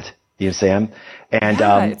behind it. You understand?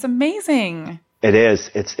 And it's amazing. It is.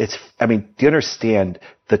 Do you understand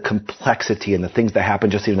the complexity and the things that happen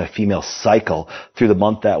just in a female cycle through the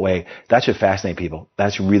month that way? That should fascinate people.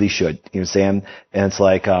 That really should. You know what I'm saying? And it's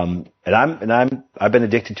like, I've been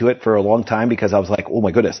addicted to it for a long time because I was like, oh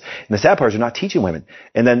my goodness. And the sad part is they're not teaching women.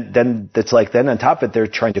 And then it's like, then on top of it, they're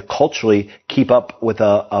trying to culturally keep up with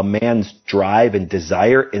a man's drive and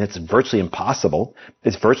desire. And it's virtually impossible.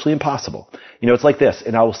 It's virtually impossible. It's like this,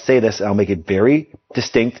 and I will say this, and I'll make it very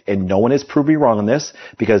distinct, and no one has proved me wrong on this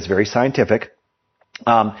because it's very scientific.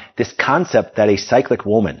 This concept that a cyclic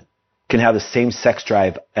woman can have the same sex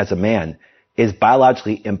drive as a man is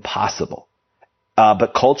biologically impossible.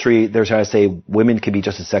 But culturally, they're trying to say women can be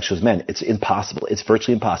just as sexual as men. It's impossible. It's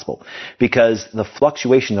virtually impossible because the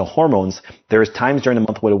fluctuation of hormones, there's times during the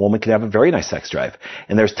month when a woman can have a very nice sex drive.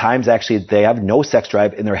 And there's times actually they have no sex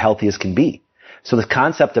drive and they're healthy as can be. So the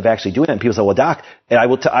concept of actually doing that, and people say, well, doc, and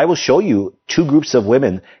I will show you two groups of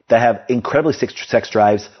women that have incredibly sex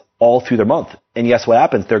drives all through their month. And yes, what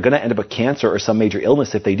happens? They're going to end up with cancer or some major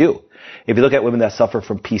illness if they do. If you look at women that suffer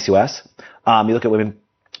from PCOS, you look at women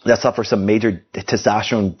that suffer some major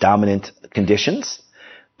testosterone dominant conditions,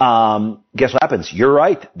 guess what happens? You're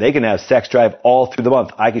right. They can have sex drive all through the month.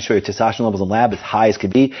 I can show you testosterone levels in the lab as high as can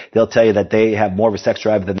be. They'll tell you that they have more of a sex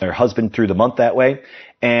drive than their husband through the month that way.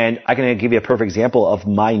 And I can give you a perfect example of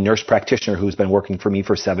my nurse practitioner who's been working for me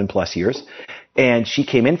for 7+ years. And she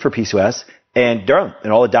came in for PCOS And Durham,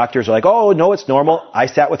 and all the doctors are like, oh, no, it's normal. I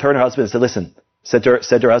sat with her and her husband and said, listen, said to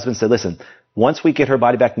her husband, said, listen, once we get her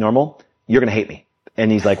body back to normal, you're going to hate me.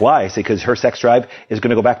 And he's like, why? I said, because her sex drive is going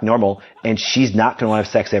to go back to normal and she's not going to want to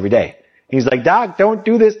have sex every day. He's like, Doc, don't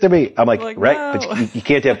do this to me. I'm like right, no. But you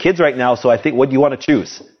can't have kids right now. So I think, what do you want to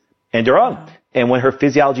choose? And they're on. And when her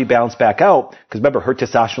physiology balanced back out, because remember, her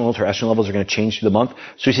testosterone levels, her estrogen levels are going to change through the month,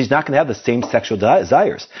 so she's not going to have the same sexual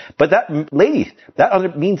desires. But that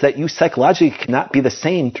means that you psychologically cannot be the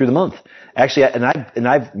same through the month. Actually, and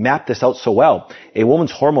I've mapped this out so well. A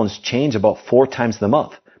woman's hormones change about 4 times in the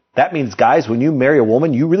month. That means, guys, when you marry a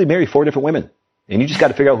woman, you really marry 4 different women, and you just got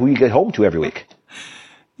to figure out who you get home to every week.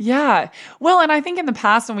 Yeah. Well, and I think in the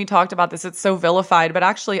past when we talked about this, it's so vilified, but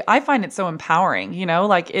actually I find it so empowering,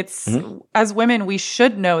 like it's, as women, we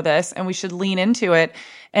should know this and we should lean into it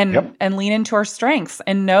and lean into our strengths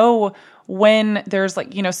and know when there's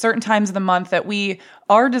certain times of the month that we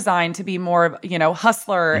are designed to be more of,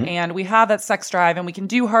 hustler and we have that sex drive and we can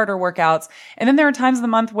do harder workouts. And then there are times of the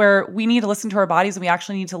month where we need to listen to our bodies and we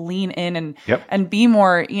actually need to lean in and be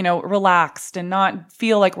more, relaxed and not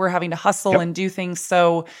feel like we're having to hustle and do things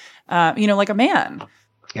so, like a man.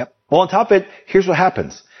 Yep. Well, on top of it, here's what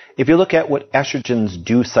happens. If you look at what estrogens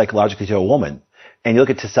do psychologically to a woman, and you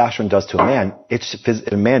look at testosterone does to a man, it's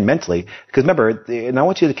a man mentally. Because remember, and I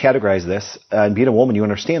want you to categorize this, and being a woman, you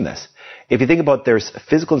understand this. If you think about there's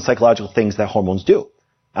physical and psychological things that hormones do.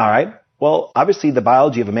 All right? Well, obviously the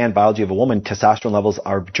biology of a man, biology of a woman, testosterone levels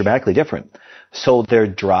are dramatically different. So their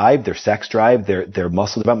drive, their sex drive, their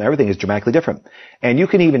muscle development, everything is dramatically different. And you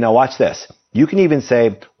can even, now watch this, you can even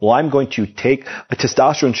say, well, I'm going to take a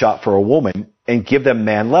testosterone shot for a woman and give them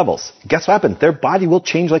man levels. Guess what happens? Their body will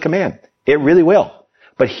change like a man. It really will.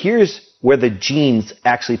 But here's where the genes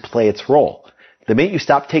actually play its role. The minute you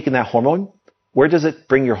stop taking that hormone, where does it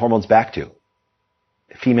bring your hormones back to?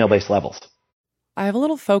 Female-based levels. I have a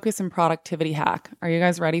little focus and productivity hack. Are you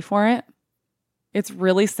guys ready for it? It's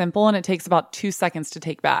really simple and it takes about 2 seconds to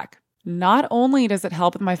take back. Not only does it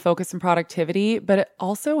help with my focus and productivity, but it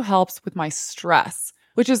also helps with my stress,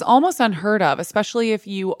 which is almost unheard of, especially if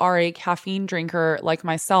you are a caffeine drinker like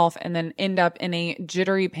myself and then end up in a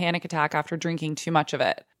jittery panic attack after drinking too much of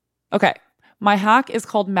it. Okay, my hack is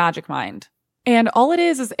called Magic Mind. And all it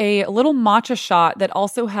is a little matcha shot that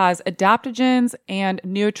also has adaptogens and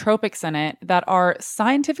nootropics in it that are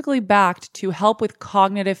scientifically backed to help with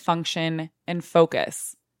cognitive function and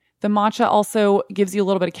focus. The matcha also gives you a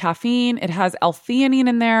little bit of caffeine. It has L-theanine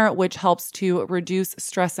in there, which helps to reduce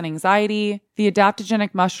stress and anxiety. The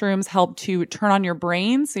adaptogenic mushrooms help to turn on your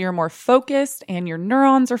brain so you're more focused and your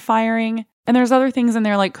neurons are firing. And there's other things in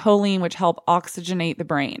there like choline, which help oxygenate the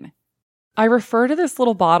brain. I refer to this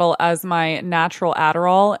little bottle as my natural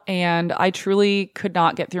Adderall, and I truly could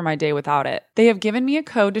not get through my day without it. They have given me a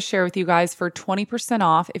code to share with you guys for 20%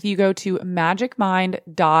 off if you go to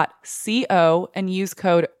magicmind.co and use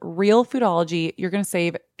code REALFoodology. You're going to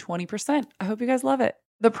save 20%. I hope you guys love it.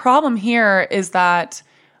 The problem here is that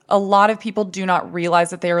a lot of people do not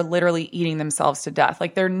realize that they are literally eating themselves to death.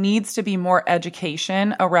 Like there needs to be more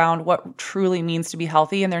education around what truly means to be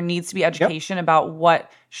healthy, and there needs to be education about what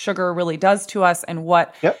sugar really does to us and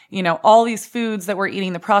what, all these foods that we're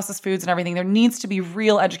eating, the processed foods and everything, there needs to be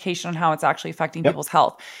real education on how it's actually affecting people's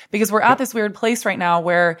health. Because we're at this weird place right now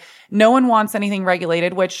where no one wants anything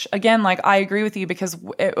regulated, which again, like I agree with you, because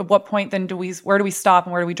at what point then where do we stop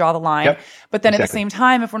and where do we draw the line? But then at the same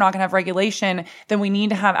time, if we're not going to have regulation, then we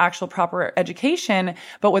need to have actual proper education.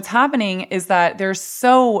 But what's happening is that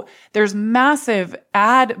there's massive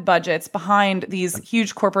ad budgets behind these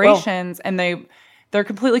huge corporations, and they're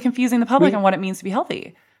completely confusing the public on what it means to be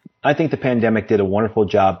healthy. I think the pandemic did a wonderful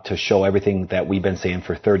job to show everything that we've been saying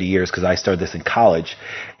for 30 years, because I started this in college,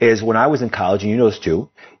 is when I was in college, and you know this too,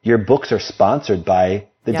 your books are sponsored by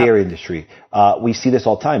the dairy industry. We see this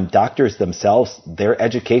all the time. Doctors themselves, their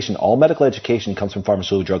education, all medical education comes from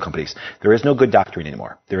pharmaceutical drug companies. There is no good doctoring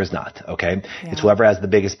anymore. There is not, okay? It's whoever has the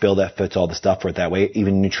biggest bill that fits all the stuff for it that way,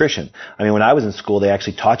 even nutrition. I mean, when I was in school, they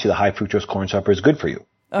actually taught you the high fructose corn syrup is good for you.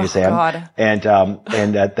 Oh, God. And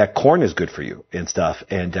that corn is good for you and stuff.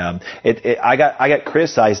 And, I got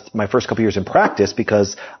criticized my first couple years in practice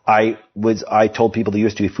because I told people the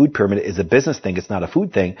USDA food pyramid is a business thing. It's not a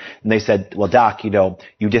food thing. And they said, well, Doc, you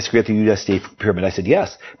disagree with the USDA food pyramid. I said,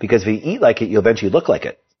 yes, because if you eat like it, you'll eventually look like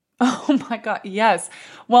it. Oh my God. Yes.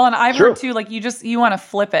 Well, and I've heard too, like you want to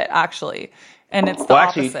flip it actually. And it's the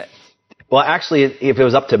opposite. Well, actually, if it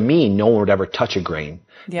was up to me, no one would ever touch a grain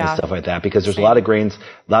and stuff like that, because there's a lot of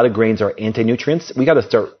grains are anti-nutrients. We got to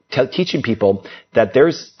start teaching people that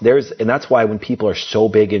there's, and that's why when people are so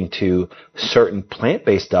big into certain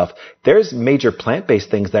plant-based stuff, there's major plant-based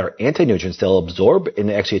things that are anti-nutrients. They'll absorb and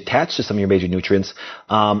actually attach to some of your major nutrients.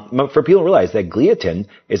 For people to realize that gliadin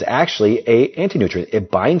is actually a anti-nutrient.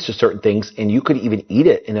 It binds to certain things, and you could even eat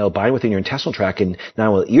it, and it'll bind within your intestinal tract, and not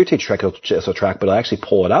only irritate your intestinal tract, but it'll actually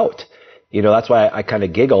pull it out. That's why I kind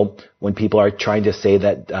of giggle when people are trying to say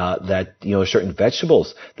that certain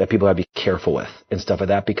vegetables that people have to be careful with and stuff like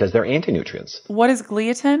that, because they're anti-nutrients. What is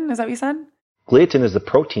gliadin? Is that what you said? Gliadin is the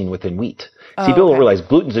protein within wheat. People don't realize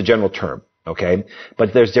gluten's a general term, okay?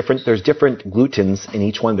 But there's different glutens in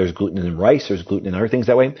each one. There's gluten in rice, there's gluten in other things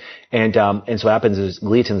that way. And so what happens is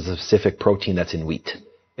gliadin is a specific protein that's in wheat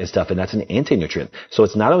and stuff, and that's an anti-nutrient. So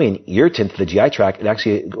it's not only an irritant to the GI tract, it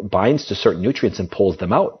actually binds to certain nutrients and pulls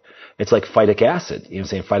them out. It's like phytic acid. You know what I'm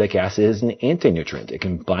saying? Phytic acid is an anti-nutrient. It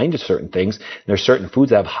can bind to certain things. There's certain foods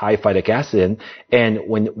that have high phytic acid in, and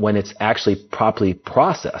when it's actually properly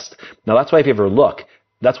processed. Now that's why if you ever look,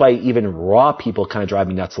 that's why even raw people kind of drive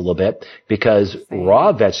me nuts a little bit, because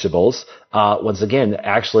raw vegetables, once again,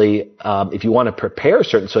 actually, if you want to prepare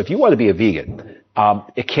so if you want to be a vegan,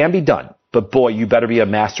 it can be done. But boy, you better be a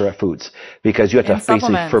master at foods, because you have to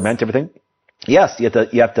basically ferment everything. Yes, you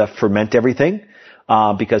have to ferment everything.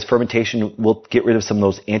 Because fermentation will get rid of some of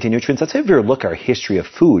those anti-nutrients. That's why if you ever look at our history of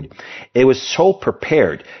food, it was so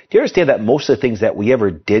prepared. Do you understand that most of the things that we ever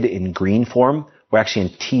did in green form were actually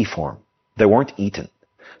in tea form? They weren't eaten.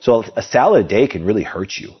 So a salad a day can really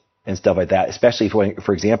hurt you and stuff like that, especially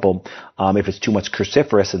for example, if it's too much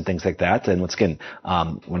cruciferous and things like that. And once again,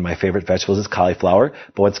 one of my favorite vegetables is cauliflower,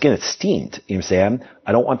 but once again, it's steamed. You know what I'm saying?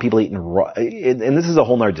 I don't want people eating raw, and this is a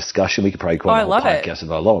whole nother discussion. We could probably go on a whole podcast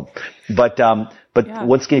about it alone. But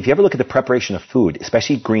once again, if you ever look at the preparation of food,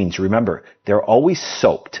 especially greens, remember, they're always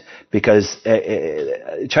soaked, because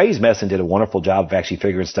Chinese medicine did a wonderful job of actually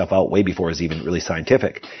figuring stuff out way before it was even really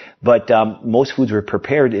scientific. But most foods were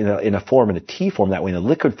prepared in a tea form, that way in a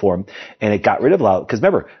liquid form, and it got rid of a lot. Because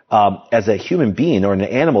remember, as a human being or an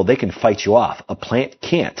animal, they can fight you off. A plant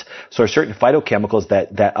can't. So there are certain phytochemicals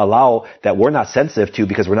that we're not sensitive to,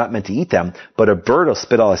 because we're not meant to eat them, but a bird will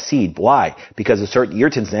spit out a seed. Why? Because of certain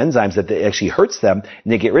irritants and enzymes that actually hurts them,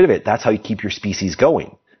 and they get rid of it. That's how you keep your species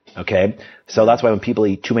going. Okay? So that's why when people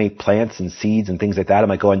eat too many plants and seeds and things like that, I'm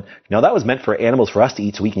like going, no, that was meant for animals, for us to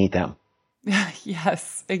eat, so we can eat them.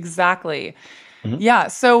 Yes, exactly. Mm-hmm. Yeah.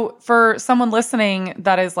 So for someone listening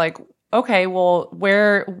that is like, okay, well,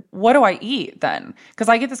 what do I eat then? Because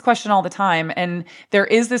I get this question all the time, and there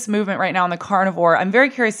is this movement right now in the carnivore. I'm very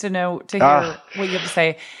curious to hear what you have to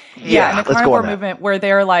say. Yeah, in the carnivore movement, where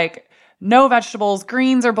they're like, no vegetables,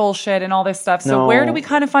 greens are bullshit, and all this stuff. So where do we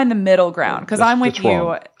kind of find the middle ground? Because I'm with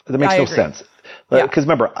you. That makes no sense. Because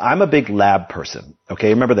remember, I'm a big lab person. Okay,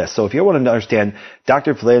 remember this. So if you want to understand,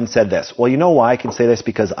 Dr. Flynn said this. Well, you know why I can say this?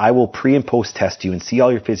 Because I will pre and post test you and see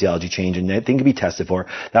all your physiology change, and anything can be tested for.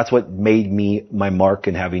 That's what made me my mark,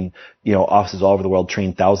 and having, offices all over the world,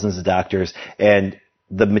 trained thousands of doctors. And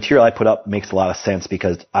the material I put up makes a lot of sense,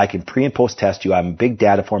 because I can pre and post test you. I'm a big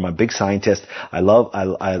data form. I'm a big scientist. I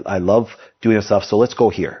love doing this stuff. So let's go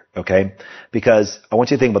here. Okay. Because I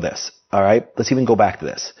want you to think about this. All right. Let's even go back to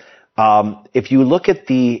this. If you look at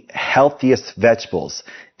the healthiest vegetables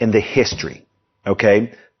in the history,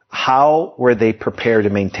 okay, how were they prepared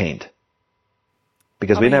and maintained?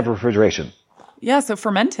 Because we didn't have refrigeration. Yeah, so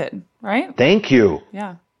fermented, right? Thank you.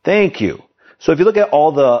 Yeah. Thank you. So if you look at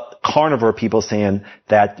all the carnivore people saying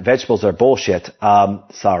that vegetables are bullshit,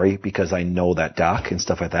 sorry, because I know that doc and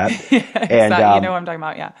stuff like that. Yeah, exactly. And, you know what I'm talking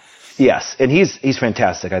about, yeah. Yes, and he's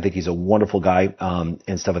fantastic. I think he's a wonderful guy,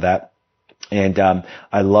 and stuff like that. And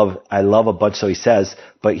I love a bunch so he says,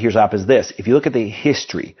 but here's what happens this. If you look at the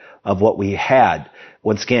history of what we had,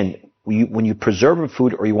 once again, when you preserve a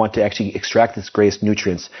food, or you want to actually extract its greatest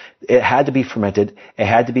nutrients, it had to be fermented, it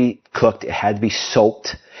had to be cooked, it had to be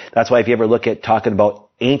soaked. That's why if you ever look at talking about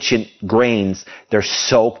ancient grains, they're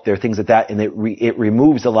soaked, they're things like that, and it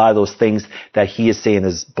removes a lot of those things that he is saying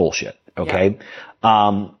is bullshit. Okay?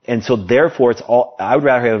 Yeah. And so therefore I would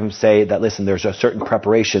rather have him say that, listen, there's a certain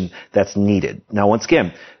preparation that's needed. Now, once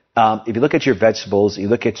again, if you look at your vegetables, you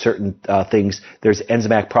look at certain things, there's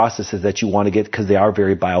enzymatic processes that you want to get, because they are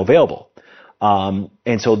very bioavailable.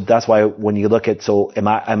 And so that's why when you look at, so am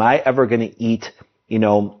I ever going to eat,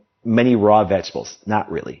 many raw vegetables?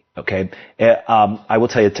 Not really. Okay. I will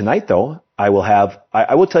tell you tonight though, I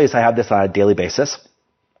will tell you this on a daily basis.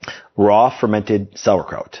 Raw fermented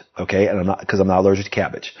sauerkraut. Okay. And because I'm not allergic to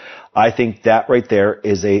cabbage. I think that right there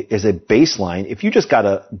is a baseline. If you just got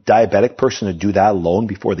a diabetic person to do that alone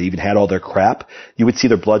before they even had all their crap, you would see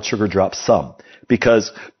their blood sugar drop some,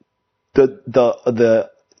 because the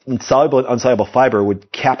insoluble and unsoluble fiber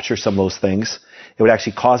would capture some of those things. It would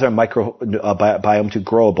actually cause our microbiome to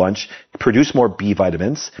grow a bunch, produce more B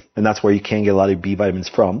vitamins, and that's where you can get a lot of B vitamins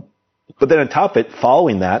from. But then on top of it,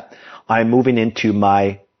 following that, I'm moving into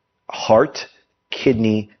my heart,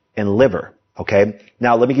 kidney, and liver. Okay.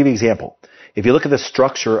 Now let me give you an example. If you look at the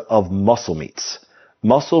structure of muscle meats,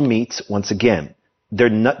 once again,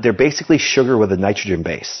 they're basically sugar with a nitrogen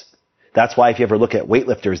base. That's why if you ever look at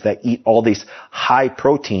weightlifters that eat all these high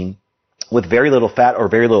protein with very little fat or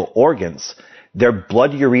very little organs, their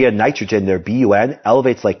blood urea nitrogen, their BUN,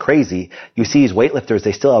 elevates like crazy. You see these weightlifters,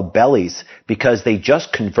 they still have bellies because they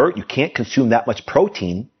just convert. You can't consume that much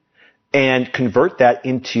protein and convert that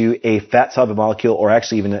into a fat soluble molecule, or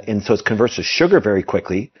actually even, and so it converts to sugar very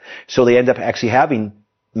quickly. So they end up actually having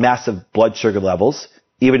massive blood sugar levels,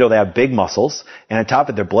 even though they have big muscles. And on top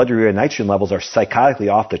of it, their blood urea nitrogen levels are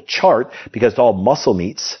psychotically off the chart because it's all muscle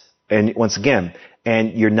meats. And once again,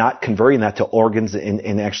 and you're not converting that to organs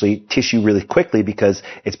and actually tissue really quickly, because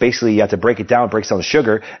it's basically, you have to break it down, it breaks down the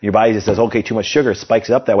sugar, and your body just says, okay, too much sugar, spikes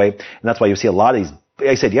it up that way. And that's why you see a lot of these, like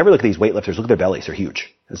I said, you ever look at these weightlifters, look at their bellies, they're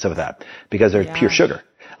huge and stuff like that, because they're pure sugar.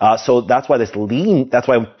 So that's why that's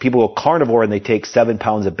why people go carnivore and they take 7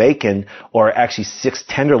 pounds of bacon, or actually 6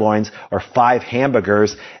 tenderloins, or 5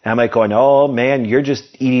 hamburgers. And I'm like going, oh man, you're just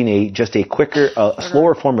eating a quicker, a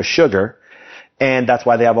slower form of sugar. And that's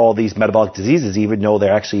why they have all these metabolic diseases, even though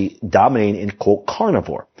they're actually dominating in quote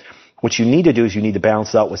carnivore. What you need to do is you need to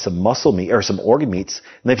balance it out with some muscle meat or some organ meats.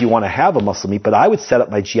 And if you want to have a muscle meat, but I would set up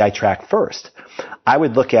my GI tract first. I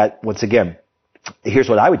would look at, once again, here's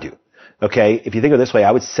what I would do. Okay. If you think of it this way, I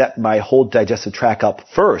would set my whole digestive tract up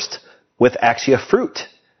first with actually a fruit.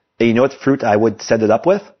 And you know what fruit I would set it up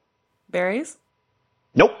with? Berries?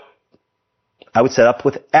 Nope. I would set up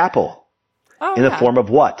with apple. Oh, in the form of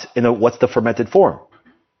what? What's the fermented form?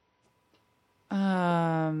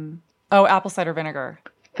 Apple cider vinegar.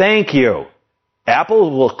 Thank you.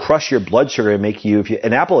 Apple will crush your blood sugar and make you,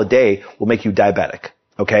 an apple a day will make you diabetic.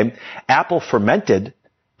 Okay? Apple fermented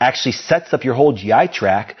actually sets up your whole GI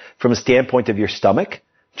tract from a standpoint of your stomach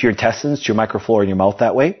to your intestines, to your microflora in your mouth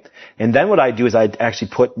that way. And then what I do is I'd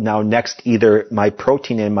actually put now next either my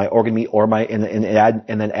protein in my organ meat or and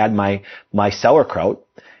then add my sauerkraut.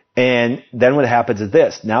 And then what happens is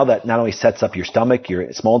this. Now that not only sets up your stomach,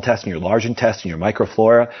 your small intestine, your large intestine, your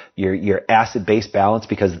microflora, your acid-base balance,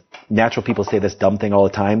 because natural people say this dumb thing all the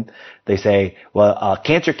time. They say, well,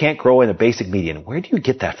 cancer can't grow in a basic medium. Where do you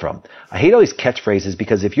get that from? I hate all these catchphrases,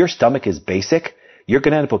 because if your stomach is basic, you're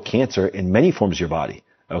going to end up with cancer in many forms of your body.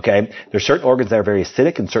 Okay, there's certain organs that are very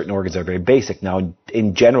acidic and certain organs that are very basic. Now,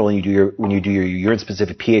 in general, when you do your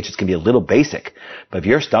urine-specific pH, it's going to be a little basic. But if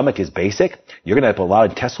your stomach is basic, you're going to have a lot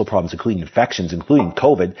of intestinal problems, including infections, including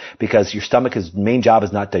COVID, because your stomach's main job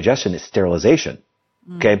is not digestion, it's sterilization.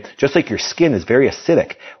 Okay, just like your skin is very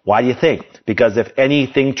acidic. Why do you think? Because if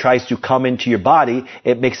anything tries to come into your body,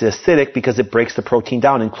 it makes it acidic because it breaks the protein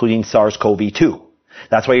down, including SARS-CoV-2.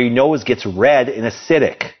 That's why your nose gets red and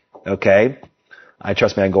acidic. Okay.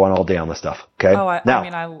 Trust me, I can go on all day on this stuff. Okay. Oh, I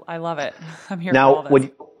love it. I'm here for all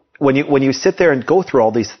this. Now, when you sit there and go through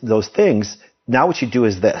all those things, now what you do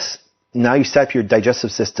is this. Now you set up your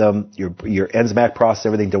digestive system, your enzymatic process,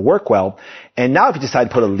 everything to work well. And now if you decide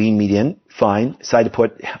to put a lean meat in, fine. I'm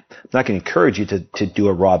not going to encourage you to do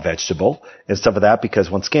a raw vegetable and stuff like that,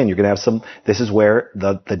 because once again, you're going to have this is where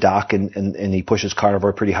the doc and he pushes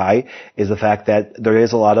carnivore pretty high, is the fact that there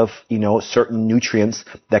is a lot of, certain nutrients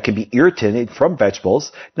that can be irritated from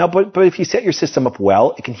vegetables. Now, but if you set your system up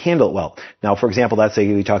well, it can handle it well. Now, for example, let's say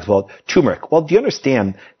he talks about turmeric. Well, do you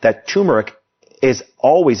understand that turmeric is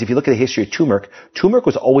always, if you look at the history of turmeric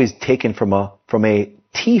was always taken from a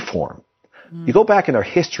tea form. You go back in our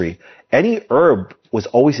history, any herb was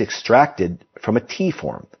always extracted from a tea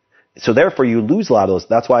form. So therefore you lose a lot of those.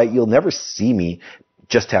 That's why you'll never see me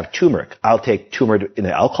just have turmeric. I'll take turmeric in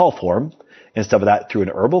an alcohol form and stuff like that through an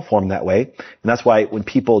herbal form that way. And that's why when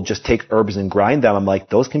people just take herbs and grind them, I'm like,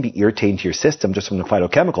 those can be irritating to your system just from the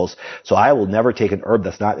phytochemicals. So I will never take an herb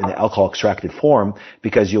that's not in an alcohol extracted form,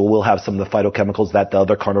 because you will have some of the phytochemicals that the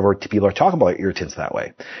other carnivore people are talking about, irritants that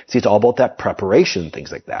way. See, it's all about that preparation and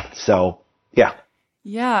things like that. So, yeah.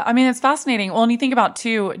 Yeah. I mean, it's fascinating. Well, and you think about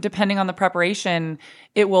too, depending on the preparation,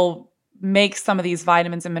 it will make some of these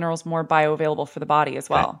vitamins and minerals more bioavailable for the body as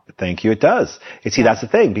well. Thank you. It does. And see, that's the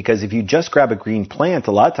thing, because if you just grab a green plant,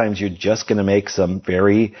 a lot of times you're just going to make some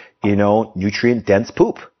very, nutrient dense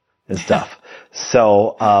poop. and stuff.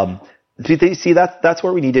 So, see, that's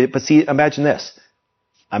where we need it. But see, imagine this.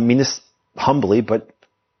 I mean this humbly, but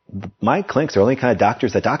my clinics are only kind of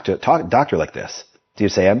doctors that doctor like this. Do you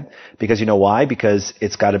understand? Because you know why? Because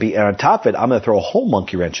it's got to be, and on top of it, I'm going to throw a whole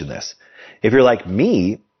monkey wrench in this. If you're like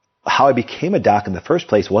me, how I became a doc in the first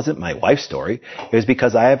place wasn't my wife's story. It was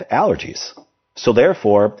because I have allergies. So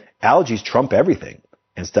therefore, allergies trump everything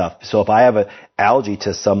and stuff. So if I have an allergy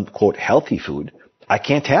to some, quote, healthy food, I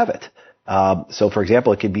can't have it. So for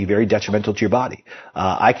example, it can be very detrimental to your body.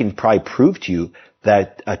 I can probably prove to you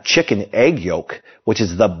that a chicken egg yolk, which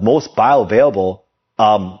is the most bioavailable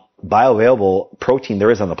protein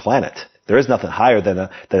there is on the planet. There is nothing higher than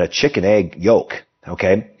a chicken egg yolk.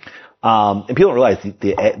 Okay. And people don't realize do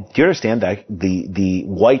you understand that the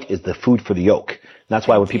white is the food for the yolk? And that's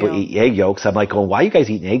why when people eat egg yolks, I'm like going, why are you guys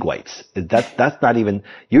eating egg whites? That's not even,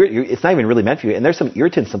 it's not even really meant for you. And there's some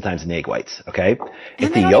irritants sometimes in egg whites. Okay.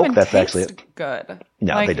 It's the yolk that's actually good.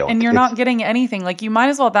 No, they don't. And you're not getting anything. Like, you might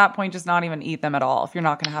as well at that point just not even eat them at all if you're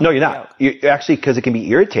not going to have. No, you're not. You're actually, because it can be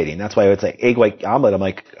irritating. That's why it's like egg white omelet. I'm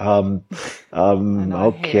like,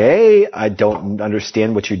 okay, I don't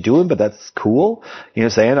understand what you're doing, but that's cool. You know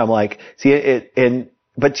what I'm saying? I'm like,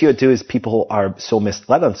 but what do is people are so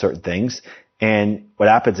misled on certain things. And what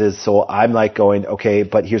happens is, so I'm like going, okay,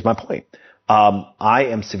 but here's my point. I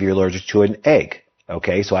am severely allergic to an egg.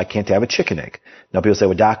 Okay, so I can't have a chicken egg. Now people say,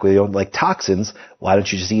 well, doc, we don't like toxins. Why don't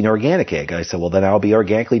you just eat an organic egg? I said, well, then I'll be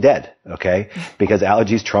organically dead. Okay, because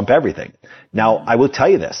allergies trump everything. Now I will tell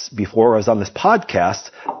you this: before I was on this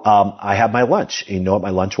podcast, I had my lunch. You know what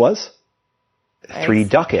my lunch was? Eggs? 3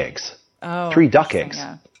 duck eggs. Oh, 3 duck eggs.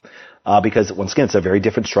 Yeah. Because once again, it's a very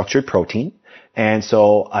different structured protein. And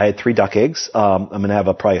so I had 3 duck eggs. I'm going to have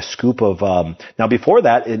probably a scoop of, now before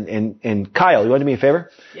that, and Kyle, you want to do me a favor?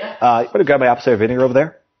 Yeah. You want to grab my apple cider vinegar over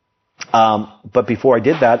there? But before I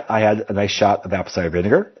did that, I had a nice shot of apple cider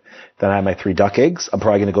vinegar. Then I had my 3 duck eggs. I'm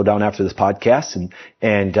probably going to go down after this podcast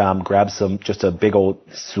and grab just a big old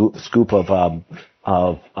scoop of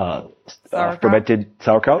fermented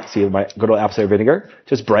sauerkraut. See, my good old apple cider vinegar.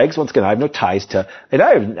 Just brags. Once again, I have no ties to, and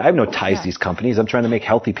I have no ties to these companies. I'm trying to make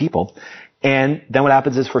healthy people. And then what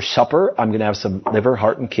happens is for supper, I'm going to have some liver,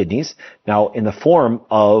 heart, and kidneys. Now, in the form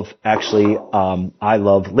of actually, I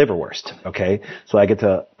love liverwurst. Okay, so I get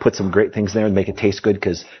to put some great things there and make it taste good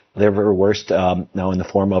because liverwurst, now in the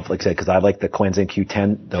form of, like I said, because I like the coenzyme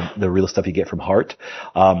Q10, the real stuff you get from heart.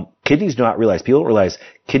 Kidneys do not realize. People don't realize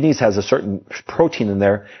kidneys has a certain protein in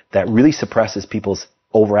there that really suppresses people's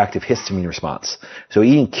overactive histamine response. So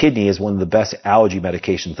eating kidney is one of the best allergy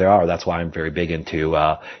medications there are. That's why I'm very big into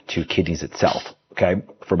to kidneys itself. Okay,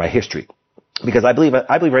 for my history, because I believe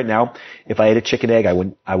right now, if I ate a chicken egg,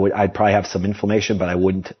 I'd probably have some inflammation, but I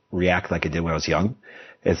wouldn't react like I did when I was young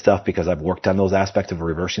and stuff because I've worked on those aspects of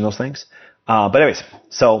reversing those things. But anyways,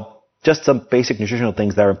 so just some basic nutritional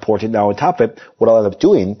things that are important. Now on top of it, what I'll end up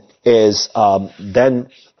doing is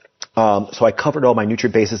so I covered all my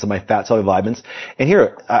nutrient bases and my fat soluble vitamins. And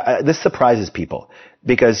here, this surprises people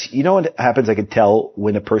because you know what happens? I can tell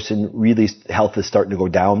when a person really health is starting to go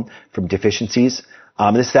down from deficiencies.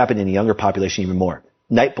 This has happened in the younger population even more.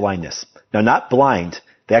 Night blindness. Now, not blind.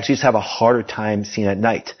 They actually just have a harder time seeing at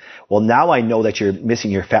night. Well, now I know that you're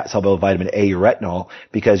missing your fat soluble vitamin A, your retinol,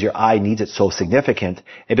 because your eye needs it so significant.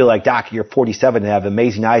 And be like, doc, you're 47 and have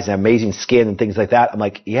amazing eyes and amazing skin and things like that. I'm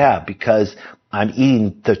like, yeah, because I'm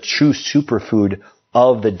eating the true superfood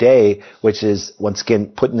of the day, which is, once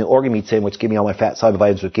again, putting the organ meats in, which give me all my fat soluble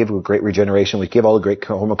vitamins, which give a great regeneration, which give all the great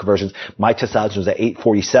hormone conversions. My testosterone is at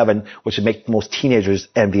 847, which would make most teenagers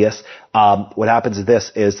envious. What happens is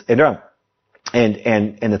this is, and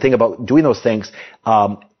the thing about doing those things,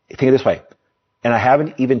 think of it this way. And I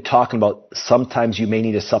haven't even talking about sometimes you may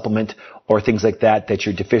need a supplement or things like that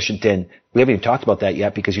you're deficient in. We haven't even talked about that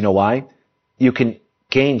yet because you know why? You can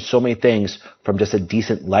gain so many things from just a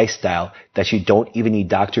decent lifestyle that you don't even need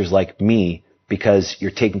doctors like me because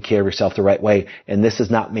you're taking care of yourself the right way. And this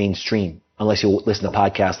is not mainstream unless you listen to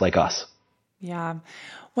podcasts like us. Yeah.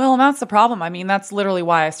 Well, and that's the problem. I mean, that's literally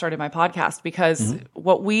why I started my podcast because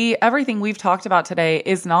everything we've talked about today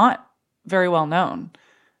is not very well known.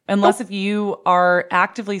 Unless if you are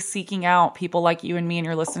actively seeking out people like you and me and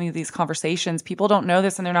you're listening to these conversations, people don't know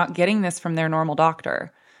this and they're not getting this from their normal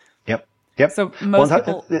doctor. Yep. So most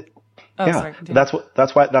people. Sorry,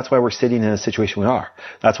 that's why we're sitting in a situation we are.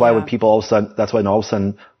 That's why when people all of a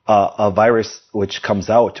sudden a virus which comes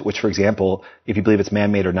out, which for example, if you believe it's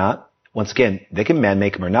man-made or not, once again, they can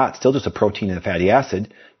man-make them or not. Still just a protein and a fatty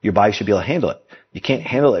acid. Your body should be able to handle it. You can't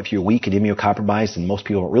handle it if you're weak and immunocompromised, and most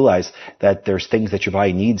people don't realize that there's things that your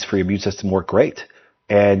body needs for your immune system to work great.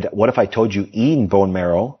 And what if I told you eating bone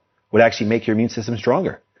marrow would actually make your immune system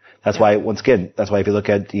stronger. That's why, once again, that's why if you look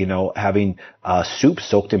at, having soup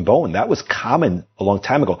soaked in bone, that was common a long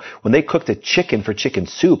time ago. When they cooked a chicken for chicken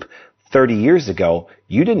soup 30 years ago,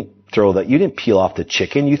 you didn't peel off the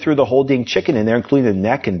chicken. You threw the whole dang chicken in there, including the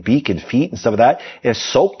neck and beak and feet and stuff of that. And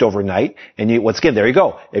it's soaked overnight. And once again, there you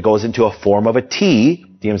go. It goes into a form of a tea. Do you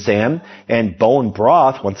know what I'm saying? And bone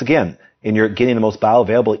broth, once again, and you're getting the most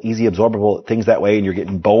bioavailable, easy absorbable things that way, and you're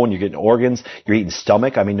getting bone, you're getting organs, you're eating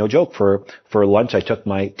stomach. I mean, no joke. For lunch, I took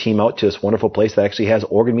my team out to this wonderful place that actually has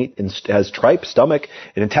organ meat and has tripe, stomach,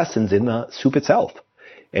 and intestines in the soup itself,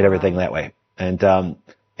 and everything that way. And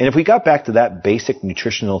if we got back to that basic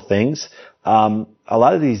nutritional things, a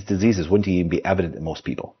lot of these diseases wouldn't even be evident in most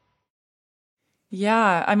people.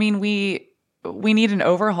 Yeah, I mean, we need an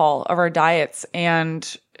overhaul of our diets and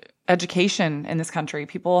education in this country.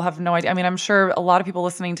 People have no idea. I mean, I'm sure a lot of people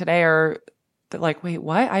listening today are like, wait,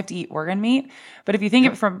 what? I have to eat organ meat? But if you think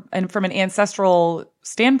of it from an ancestral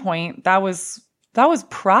standpoint, that was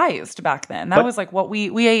prized back then. That was like what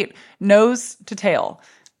we ate nose to tail.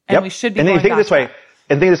 And we should be. And then you think this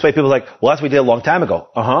way, people are like, well, that's what we did a long time ago.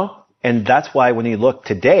 And that's why when you look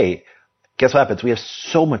today, guess what happens? We have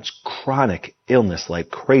so much chronic illness like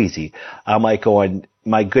crazy. I'm like going,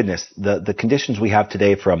 my goodness, the conditions we have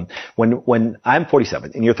today from when I'm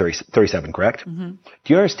 47 and you're 37, correct? Mm-hmm.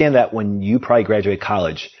 Do you understand that when you probably graduated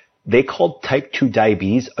college, they called type 2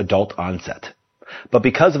 diabetes adult onset? But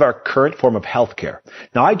because of our current form of healthcare,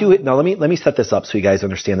 now let me set this up so you guys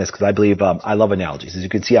understand this, because I believe, I love analogies. As you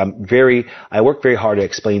can see, I work very hard to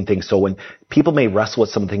explain things. So when people may wrestle with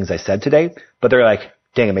some of the things I said today, but they're like,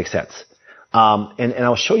 dang, it makes sense. And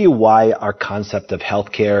I'll show you why our concept of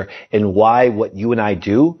healthcare and why what you and I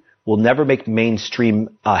do will never make mainstream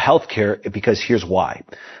healthcare, because here's why.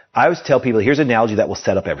 I always tell people, here's an analogy that will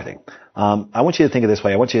set up everything. I want you to think of it this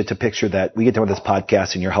way. I want you to picture that we get done with this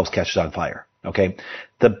podcast and your house catches on fire. Okay.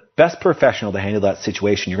 The best professional to handle that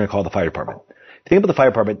situation, you're going to call the fire department. Think about the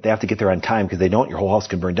fire department. They have to get there on time because they don't, your whole house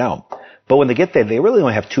can burn down. But when they get there, they really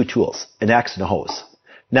only have two tools, an axe and a hose.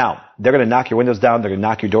 Now, they're going to knock your windows down. They're going to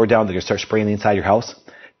knock your door down. They're going to start spraying the inside of your house.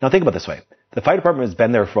 Now, think about it this way. The fire department has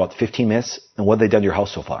been there for about 15 minutes, and what have they done to your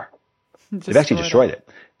house so far? They've actually destroyed it.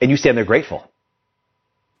 And you stand there grateful.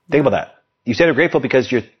 Think about that. You stand there grateful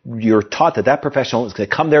because you're taught that professional is going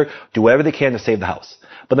to come there, do whatever they can to save the house.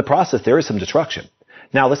 But in the process, there is some destruction.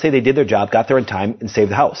 Now, let's say they did their job, got there in time, and saved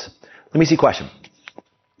the house. Let me see a question.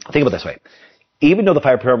 Think about it this way. Even though the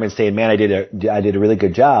fire department is saying, man, I did a really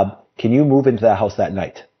good job, can you move into that house that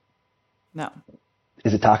night? No.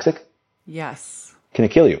 Is it toxic? Yes. Can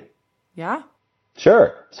it kill you? Yeah.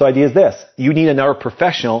 Sure. So idea is this. You need another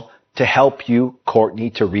professional to help you, Courtney,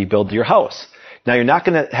 to rebuild your house. Now, you're not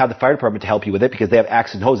going to have the fire department to help you with it because they have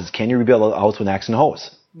axe and hoses. Can you rebuild a house with an axe and hose?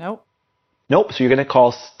 Nope. Nope. So you're going to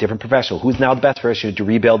call a different professional. Who's now the best professional to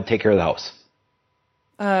rebuild and take care of the house?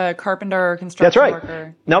 Carpenter or construction worker. That's right.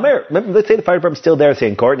 Worker. Now, Mayor, let's say the fire department's still there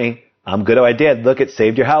saying, Courtney, I'm good at what I did. Look, it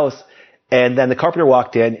saved your house. And then the carpenter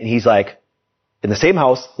walked in and he's like, in the same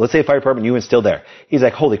house, let's say fire department, you and still there. He's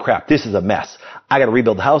like, holy crap, this is a mess. I got to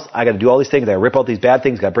rebuild the house. I got to do all these things. I got to rip out these bad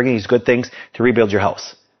things. Got to bring in these good things to rebuild your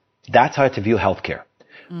house. That's how I have to view healthcare.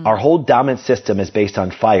 Our whole dominant system is based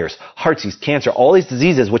on fires, heart disease, cancer, all these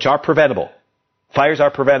diseases which are preventable. Fires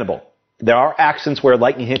are preventable. There are accidents where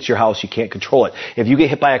lightning hits your house, you can't control it. If you get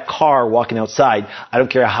hit by a car walking outside, I don't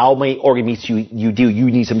care how many organ meats you do, you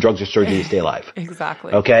need some drugs or surgery to stay alive.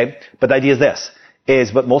 Exactly. Okay? But the idea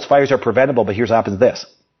is but most fires are preventable, but here's what happens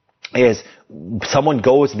is someone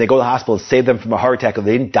goes and they go to the hospital and save them from a heart attack, or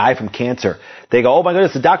they didn't die from cancer. They go, oh my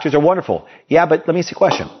goodness, the doctors are wonderful. Yeah, but let me ask you a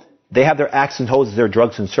question. They have their axe and hoses, their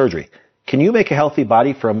drugs and surgery. Can you make a healthy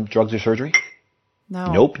body from drugs or surgery?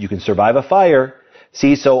 No. Nope. You can survive a fire.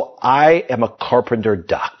 See, so I am a carpenter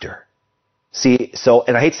doctor. See, so,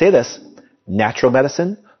 and I hate to say this, natural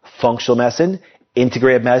medicine, functional medicine,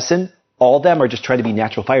 integrative medicine, all of them are just trying to be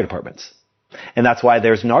natural fire departments. And that's why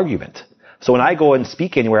there's an argument. So when I go and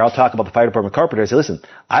speak anywhere, I'll talk about the fire department carpenter. I say, listen,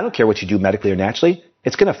 I don't care what you do medically or naturally.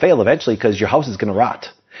 It's going to fail eventually because your house is going to rot.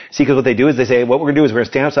 See, because what they do is they say, what we're going to do is we're going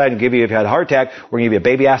to stand outside and give you, if you had a heart attack, we're going to give you a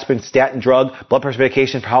baby aspirin, statin drug, blood pressure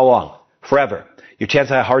medication for how long? Forever. Your chance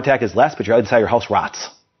of a heart attack is less, but your inside your house rots.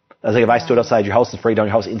 That's like if I stood outside your house and sprayed down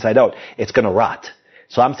your house inside out, it's going to rot.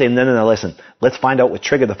 So I'm saying, no, listen, let's find out what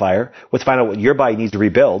triggered the fire. Let's find out what your body needs to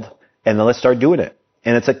rebuild, and then let's start doing it.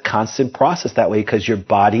 And it's a constant process that way because your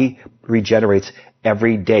body regenerates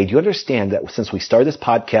every day. Do you understand that since we started this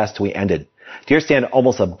podcast till we ended, do you understand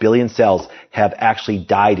almost 1 billion cells have actually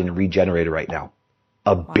died and regenerated right now?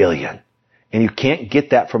 1 billion. And you can't get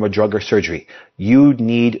that from a drug or surgery. You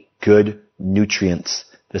need good nutrients.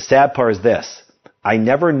 The sad part is this. I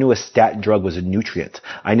never knew a statin drug was a nutrient.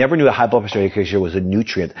 I never knew a high blood pressure medication was a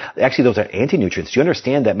nutrient. Actually, those are anti-nutrients. Do you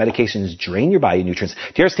understand that medications drain your body of nutrients?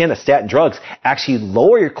 Do you understand that statin drugs actually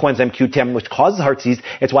lower your coenzyme Q10, which causes heart disease?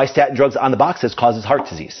 It's why statin drugs on the box says causes heart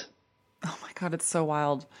disease. Oh my God, it's so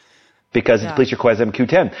wild. Because it depletes your coenzyme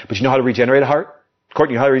Q10. But you know how to regenerate a heart?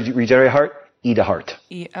 Courtney, you know how to regenerate a heart? Eat a heart.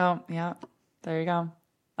 Oh, yeah. There you go.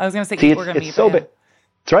 I was going to say See, eat organ meat. It's so big.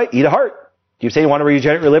 That's right. Eat a heart. You say you want to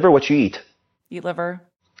regenerate your liver, what you eat? Eat liver.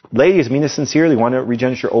 Ladies, I mean this sincerely. You want to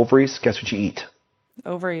regenerate your ovaries? Guess what you eat?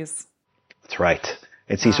 Ovaries. That's right.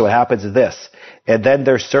 And see, so what happens is this. And then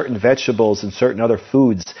there's certain vegetables and certain other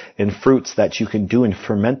foods and fruits that you can do and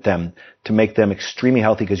ferment them to make them extremely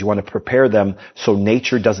healthy because you want to prepare them so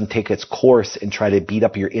nature doesn't take its course and try to beat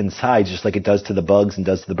up your insides just like it does to the bugs and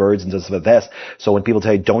does to the birds and does to the this. So when people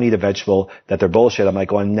tell you don't eat a vegetable, that they're bullshit, I'm like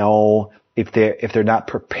going, no, if they're not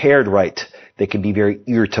prepared right, they can be very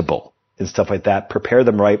irritable and stuff like that. Prepare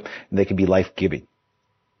them right and they can be life-giving.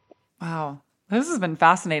 Wow. This has been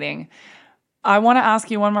fascinating. I want to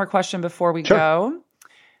ask you one more question before we go.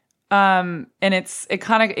 And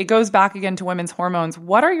it goes back again to women's hormones.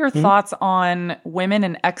 What are your thoughts on women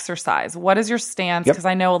and exercise? What is your stance? Because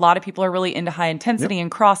I know a lot of people are really into high intensity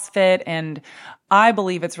and CrossFit, and I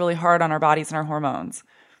believe it's really hard on our bodies and our hormones.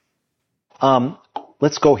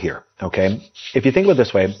 Let's go here. Okay. If you think about it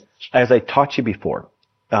this way, as I taught you before,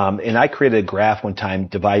 and I created a graph one time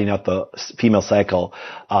dividing out the female cycle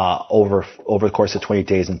over the course of 28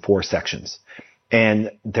 days in 4 sections.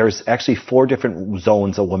 And there's actually 4 different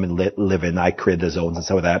zones a woman live in. I created the zones and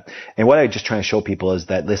some of that. And what I just trying to show people is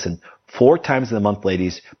that, listen, 4 times in the month,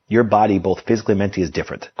 ladies, your body, both physically and mentally, is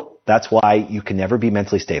different. That's why you can never be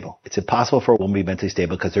mentally stable. It's impossible for a woman to be mentally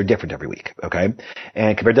stable because they're different every week. Okay.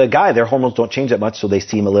 And compared to a guy, their hormones don't change that much, so they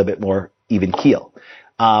seem a little bit more even keel.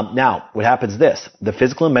 Now, what happens is this. The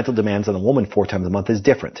physical and mental demands on a woman 4 times a month is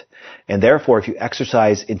different. And therefore, if you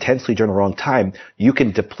exercise intensely during the wrong time, you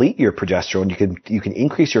can deplete your progesterone, you can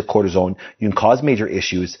increase your cortisone, you can cause major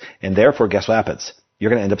issues, and therefore, guess what happens?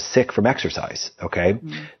 You're going to end up sick from exercise, okay?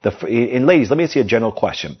 And ladies, let me ask you a general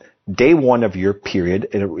question. Day 1 of your period,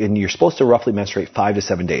 and you're supposed to roughly menstruate 5 to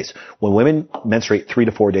 7 days. When women menstruate 3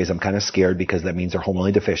 to 4 days, I'm kind of scared because that means they're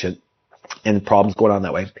hormonally deficient. And problems going on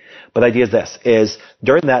that way. But the idea is this, is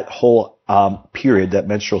during that whole period, that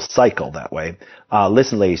menstrual cycle that way,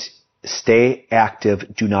 listen, ladies, stay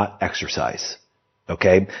active, do not exercise.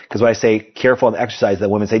 Okay? Because when I say careful on exercise, that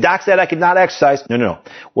women say, Doc said I could not exercise. No.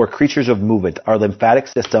 We're creatures of movement. Our lymphatic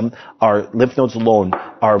system, our lymph nodes alone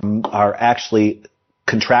are actually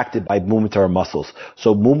contracted by movement of our muscles.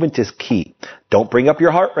 So movement is key. Don't bring up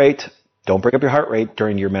your heart rate. Don't bring up your heart rate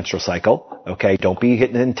during your menstrual cycle, okay? Don't be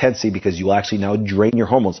hitting intensity because you will actually now drain your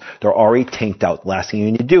hormones. They're already tanked out. Last thing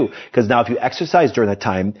you need to do. Because now if you exercise during that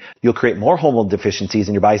time, you'll create more hormone deficiencies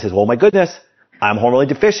and your body says, well, my goodness, I'm hormonally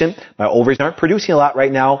deficient. My ovaries aren't producing a lot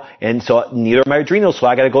right now. And so neither are my adrenals. So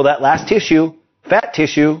I got to go to that last tissue, fat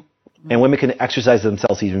tissue. And women can exercise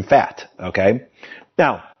themselves even fat, okay?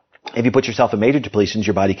 Now, if you put yourself in major depletions,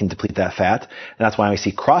 your body can deplete that fat. And that's why I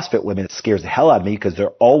see CrossFit women, it scares the hell out of me because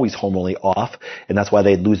they're always hormonally off. And that's why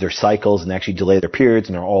they lose their cycles and actually delay their periods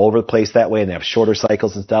and they're all over the place that way and they have shorter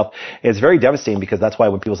cycles and stuff. And it's very devastating because that's why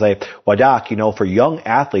when people say, well, Doc, for young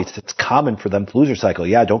athletes, it's common for them to lose their cycle.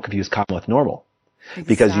 Yeah, don't confuse common with normal.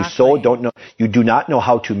 Exactly. Because you do not know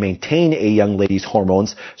how to maintain a young lady's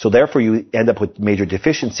hormones. So therefore you end up with major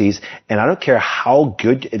deficiencies. And I don't care how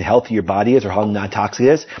good and healthy your body is or how non-toxic it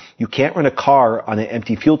is. You can't run a car on an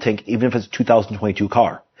empty fuel tank, even if it's a 2022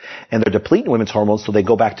 car. And they're depleting women's hormones. So they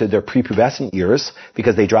go back to their prepubescent years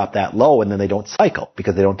because they drop that low and then they don't cycle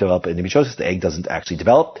because they don't develop endometriosis. The egg doesn't actually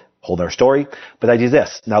develop. Whole other story. But the idea is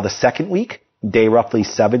this. Now the second week, day roughly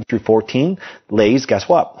 7 through 14, ladies, guess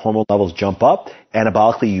what? Hormone levels jump up.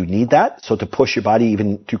 Anabolically, you need that. So to push your body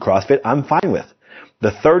even through CrossFit, I'm fine with.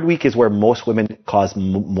 The third week is where most women cause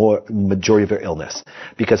majority of their illness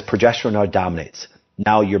because progesterone now dominates.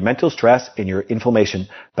 Now your mental stress and your inflammation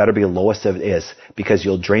better be the lowest of it is because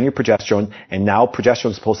you'll drain your progesterone and now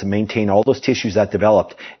progesterone is supposed to maintain all those tissues that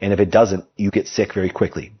developed. And if it doesn't, you get sick very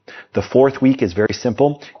quickly. The fourth week is very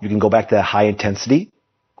simple. You can go back to that high intensity.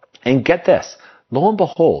 And get this, lo and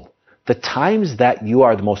behold, the times that you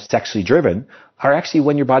are the most sexually driven are actually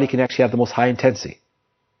when your body can actually have the most high intensity.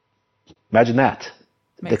 Imagine that.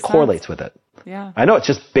 It correlates with it. Yeah. I know, it's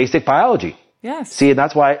just basic biology. Yes. See, and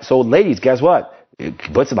that's why, so ladies, guess what? You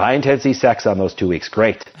put some high intensity sex on those 2 weeks.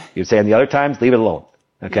 Great. You'd say on the other times, leave it alone.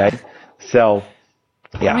 Okay? Yeah. So,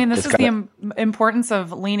 yeah. I mean, this is the importance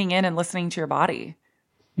of leaning in and listening to your body.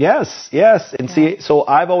 Yes. And see, so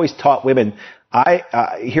I've always taught women,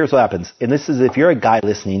 Here's what happens. And this is, if you're a guy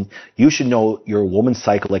listening, you should know your woman's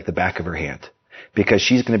cycle like the back of her hand, because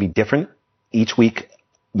she's going to be different each week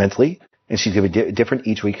mentally, and she's going to be different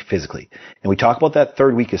each week physically. And we talk about that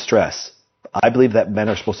third week of stress. I believe that men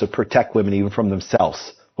are supposed to protect women even from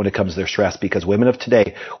themselves when it comes to their stress, because women of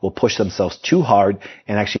today will push themselves too hard,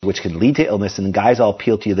 and actually, which can lead to illness. And guys, I'll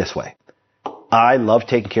appeal to you this way. I love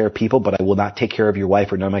taking care of people, but I will not take care of your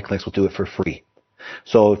wife, or none of my clients will do it for free.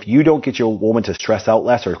 So if you don't get your woman to stress out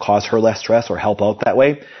less, or cause her less stress, or help out that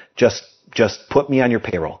way, just put me on your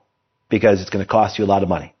payroll, because it's going to cost you a lot of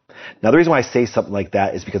money. Now, the reason why I say something like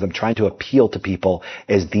that is because I'm trying to appeal to people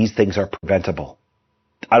as these things are preventable.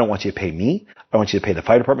 I don't want you to pay me. I want you to pay the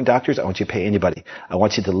fire department doctors. I want you to pay anybody. I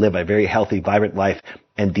want you to live a very healthy, vibrant life.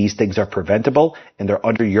 And these things are preventable, and they're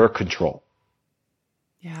under your control.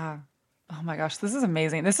 Yeah. Oh my gosh, this is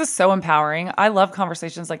amazing. This is so empowering. I love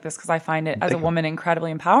conversations like this because I find it as a woman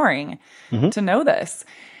incredibly empowering to know this.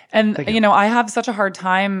 And, I have such a hard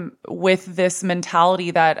time with this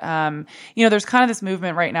mentality that, there's kind of this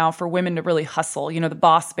movement right now for women to really hustle, the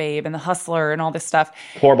boss babe and the hustler and all this stuff.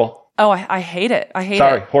 Horrible. Oh, I hate it. I hate it.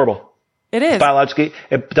 Sorry, horrible. It is.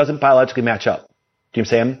 It doesn't biologically match up. Do you know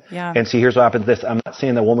what I'm saying? Yeah. And see, here's what happens. I'm not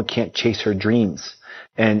saying that a woman can't chase her dreams.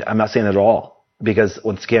 And I'm not saying that at all. Because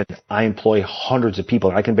once again, I employ hundreds of people.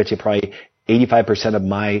 And I can bet you probably 85% of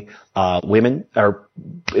my women are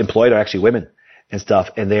employed are actually women and stuff.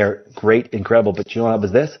 And they're great, incredible. But you know what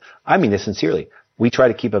happens this? I mean this sincerely. We try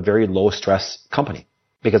to keep a very low stress company,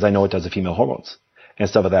 because I know it does the female hormones and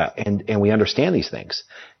stuff like that. And we understand these things.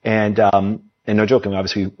 And no joking,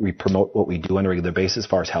 obviously we promote what we do on a regular basis as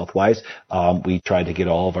far as health wise. We try to get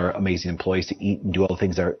all of our amazing employees to eat and do all the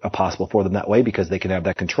things that are possible for them that way, because they can have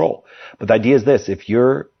that control. But the idea is this: if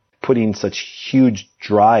you're putting such huge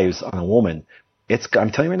drives on a woman,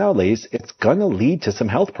 I'm telling you right now, ladies, it's going to lead to some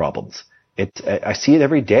health problems. I see it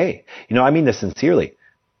every day. I mean this sincerely.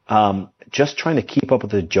 Just trying to keep up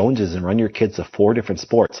with the Joneses and run your kids to 4 different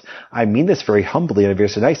sports. I mean this very humbly and very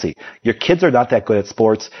nicely. Your kids are not that good at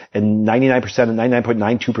sports, and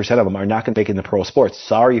 99.92% of them are not going to make it into pro sports.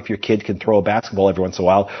 Sorry if your kid can throw a basketball every once in a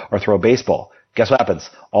while or throw a baseball. Guess what happens?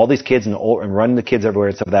 All these kids and running the kids everywhere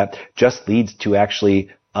and stuff like that just leads to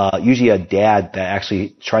actually usually a dad that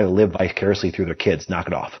actually trying to live vicariously through their kids. Knock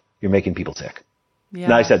it off. You're making people sick. Yeah.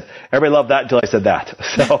 And I said, everybody loved that until I said that.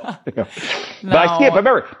 So, No. But I see it. But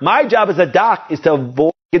remember, my job as a doc is to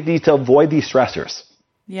avoid these stressors.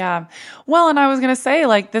 Yeah. Well, and I was going to say,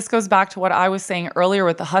 this goes back to what I was saying earlier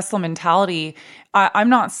with the hustle mentality. I'm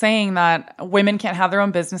not saying that women can't have their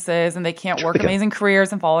own businesses and they can't work amazing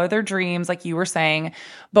careers and follow their dreams, like you were saying.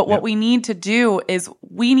 But what we need to do is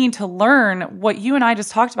we need to learn what you and I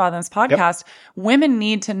just talked about in this podcast. Women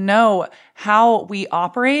need to know how we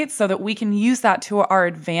operate so that we can use that to our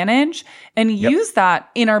advantage and use that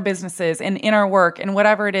in our businesses and in our work and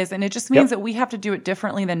whatever it is. And it just means that we have to do it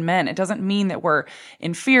differently than men. It doesn't mean that we're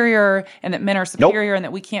inferior and that men are superior and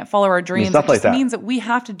that we can't follow our dreams. It just means that we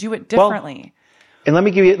have to do it differently. And let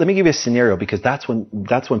me give you a scenario, because that's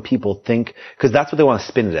when people think, because that's what they want to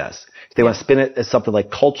spin it as. They want to spin it as something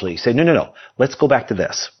like culturally. Say, no. Let's go back to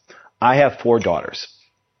this. I have 4 daughters.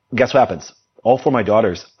 Guess what happens? All 4 of my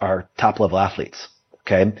daughters are top level athletes.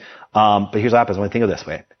 Okay. But here's what happens when I think of it this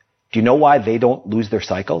way. Do you know why they don't lose their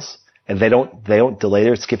cycles and they don't delay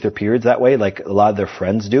or skip their periods that way like a lot of their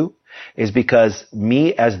friends do? Is because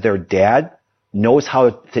me as their dad knows how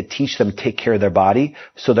to teach them to take care of their body,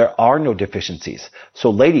 so there are no deficiencies. So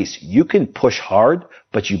ladies, you can push hard,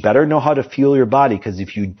 but you better know how to fuel your body, because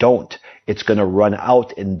if you don't, it's going to run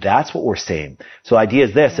out, and that's what we're saying. So the idea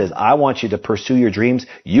is this, is I want you to pursue your dreams.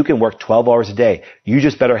 You can work 12 hours a day. You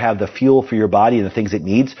just better have the fuel for your body and the things it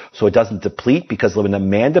needs so it doesn't deplete, because when a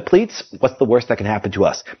man depletes, what's the worst that can happen to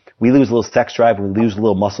us? We lose a little sex drive, we lose a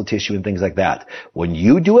little muscle tissue and things like that. When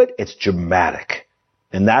you do it, it's dramatic.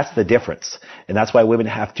 And that's the difference. And that's why women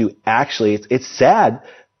have to actually, it's sad,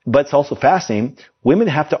 but it's also fascinating. Women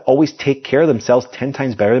have to always take care of themselves 10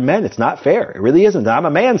 times better than men. It's not fair. It really isn't. I'm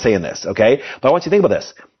a man saying this, okay? But I want you to think about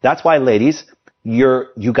this. That's why, ladies,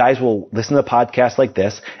 you guys will listen to a podcast like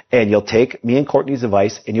this, and you'll take me and Courtney's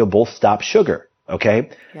advice, and you'll both stop sugar, okay?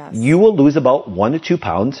 Yes. You will lose about 1 to 2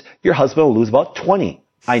 pounds. Your husband will lose about 20.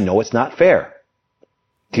 I know it's not fair.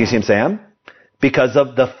 Do you see what I'm saying? Because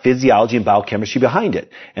of the physiology and biochemistry behind it.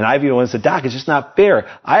 And I've even said, Doc, it's just not fair.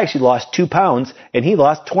 I actually lost 2 pounds and he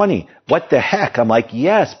lost 20. What the heck? I'm like,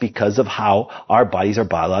 yes, because of how our bodies are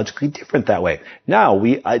biologically different that way. Now,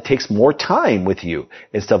 it takes more time with you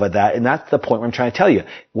and stuff like that. And that's the point where I'm trying to tell you.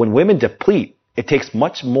 When women deplete, it takes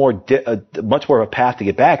much more of a path to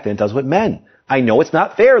get back than it does with men. I know it's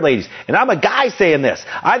not fair, ladies. And I'm a guy saying this.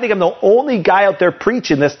 I think I'm the only guy out there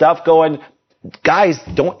preaching this stuff going, guys,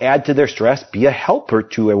 don't add to their stress. Be a helper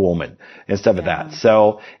to a woman and stuff like that.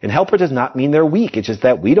 So, and helper does not mean they're weak. It's just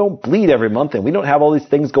that we don't bleed every month and we don't have all these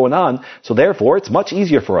things going on. So therefore, it's much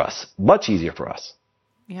easier for us. Much easier for us.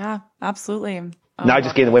 Yeah, absolutely. Now I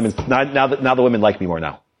just gave the women, now the women like me more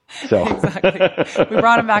now. So exactly. We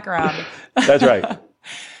brought them back around. That's right.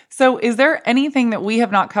 So is there anything that we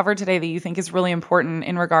have not covered today that you think is really important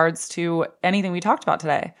in regards to anything we talked about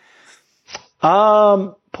today?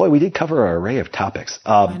 Boy, we did cover an array of topics.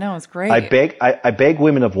 I know, it's great. I beg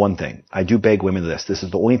women of one thing. I do beg women of this. This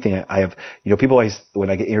is the only thing I have, people always, when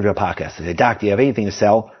I get interviewed on podcasts, they say, Doc, do you have anything to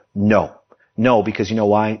sell? No, because you know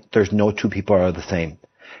why? There's no two people are the same.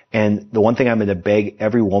 And the one thing I'm going to beg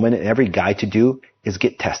every woman and every guy to do is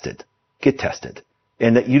get tested. Get tested.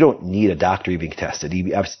 And that you don't need a doctor even tested.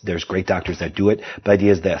 There's great doctors that do it. But the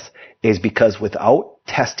idea is this, is because without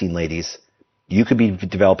testing, ladies, you could be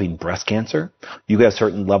developing breast cancer. You could have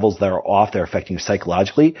certain levels that are off that are affecting you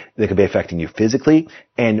psychologically. They could be affecting you physically.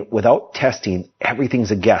 And without testing,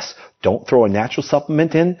 everything's a guess. Don't throw a natural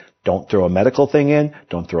supplement in. Don't throw a medical thing in.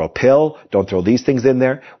 Don't throw a pill. Don't throw these things in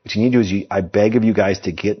there. What you need to do is I beg of you guys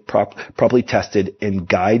to get properly tested and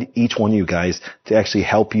guide each one of you guys to actually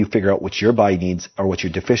help you figure out what your body needs or what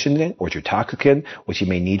you're deficient in, what you're toxic in, what you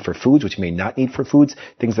may need for foods, what you may not need for foods,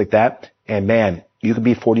 things like that. And man, you could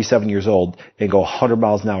be 47 years old and go 100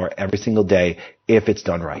 miles an hour every single day if it's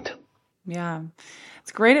done right. Yeah.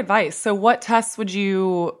 It's great advice. So what tests would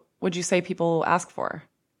you say people ask for?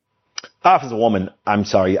 As a woman, I'm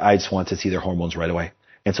sorry, I just want to see their hormones right away.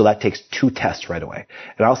 And so that takes 2 tests right away.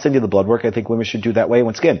 And I'll send you the blood work. I think women should do that way.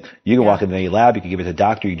 Once again, you can walk into any lab, you can give it to a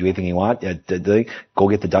doctor, you can do anything you want. Go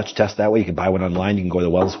get the Dutch test that way. You can buy one online. You can go to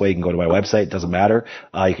the Wellness Way. You can go to my website. It doesn't matter.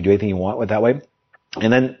 You can do anything you want with that way.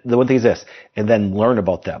 And then the one thing is this, and then learn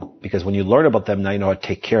about them. Because when you learn about them, now you know how to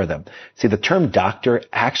take care of them. See, the term doctor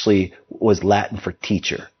actually was Latin for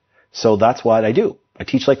teacher. So that's what I do. I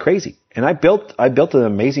teach like crazy. And I built an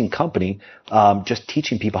amazing company, just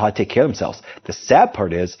teaching people how to take care of themselves. The sad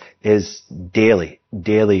part is daily,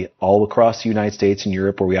 all across the United States and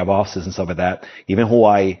Europe where we have offices and stuff like that, even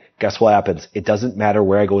Hawaii, guess what happens? It doesn't matter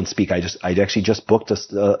where I go and speak. I actually just booked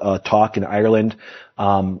a talk in Ireland.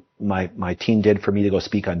 My team did for me to go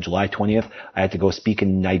speak on July 20th. I had to go speak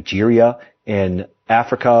in Nigeria, in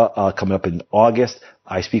Africa, coming up in August.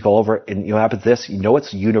 I speak all over, and what happens this?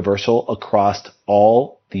 It's universal across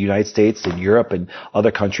all the United States and Europe and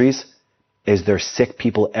other countries is there's sick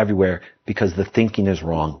people everywhere because the thinking is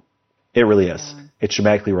wrong. It really is. Yeah. It's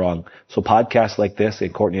dramatically wrong. So podcasts like this,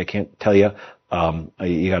 and Courtney, I can't tell you,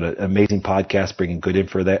 you got an amazing podcast bringing good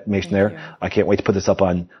information there. You. I can't wait to put this up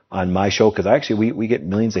on my show because actually we get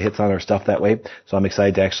millions of hits on our stuff that way. So I'm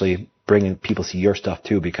excited to actually bring in people see your stuff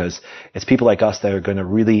too, because it's people like us that are going to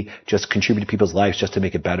really just contribute to people's lives just to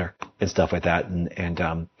make it better and stuff like that. And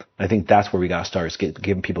I think that's where we got to start, is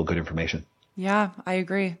giving people good information. Yeah, I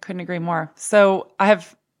agree. Couldn't agree more. So I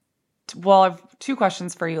have 2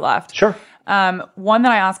 questions for you left. Sure. One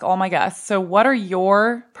that I ask all my guests. So what are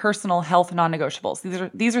your personal health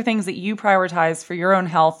non-negotiables? These are things that you prioritize for your own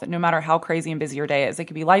health, no matter how crazy and busy your day is. It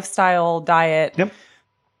could be lifestyle, diet. Yep.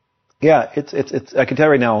 Yeah, it's, I can tell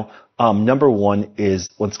you right now, number one is,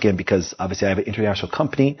 once again, because obviously I have an international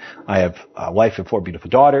company. I have a wife and 4 beautiful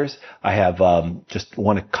daughters. I have, just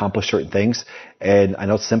want to accomplish certain things. And I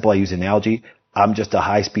know it's simple. I use an analogy. I'm just a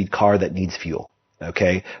high-speed car that needs fuel.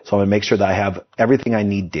 Okay. So I'm going to make sure that I have everything I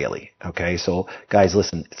need daily. Okay. So guys,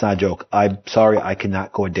 listen, it's not a joke. I'm sorry. I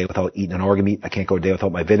cannot go a day without eating an organ meat. I can't go a day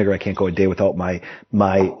without my vinegar. I can't go a day without my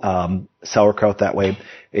sauerkraut that way,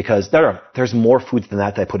 because there's more foods than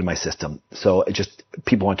that I put in my system. So it just,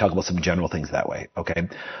 people want to talk about some general things that way. Okay.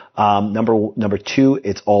 Number 2,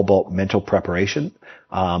 it's all about mental preparation.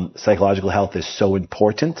 Psychological health is so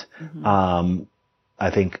important. Mm-hmm.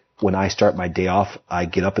 I think when I start my day off, I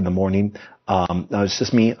get up in the morning. Now it's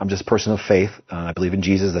just me. I'm just a person of faith. I believe in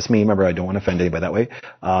Jesus. That's me. Remember, I don't want to offend anybody that way.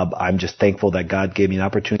 I'm just thankful that God gave me an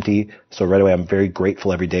opportunity. So right away, I'm very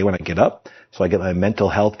grateful every day when I get up. So I get my mental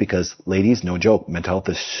health, because ladies, no joke, mental health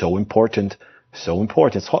is so important. So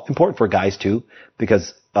important. It's important for guys too,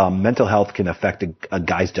 because mental health can affect a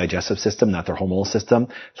guy's digestive system, not their hormonal system.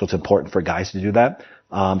 So it's important for guys to do that.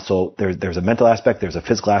 So there's a mental aspect, there's a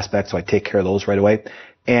physical aspect. So I take care of those right away.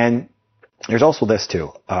 And there's also this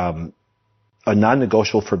too. A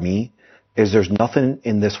non-negotiable for me is there's nothing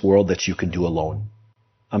in this world that you can do alone.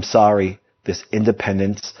 I'm sorry, this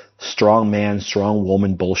independence, strong man, strong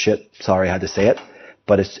woman bullshit. Sorry, I had to say it,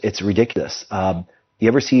 but it's ridiculous. You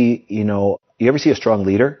ever see a strong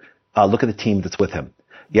leader? Look at the team that's with him.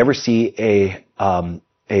 You ever see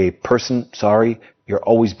a person, you're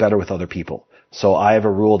always better with other people. So I have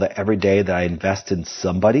a rule that every day that I invest in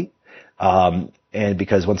somebody, and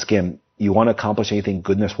because once again, you want to accomplish anything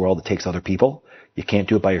good in this world, it takes other people. You can't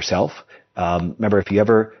do it by yourself. Remember, if you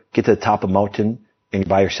ever get to the top of a mountain and you're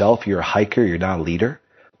by yourself, you're a hiker, you're not a leader.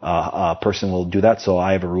 A person will do that. So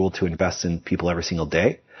I have a rule to invest in people every single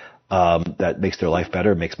day. That makes their life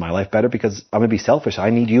better, makes my life better, because I'm going to be selfish. I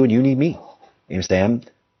need you and you need me. You understand?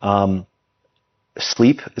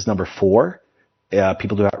 Sleep is number 4.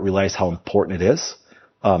 People do not realize how important it is.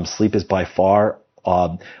 Sleep is by far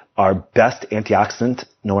our best antioxidant.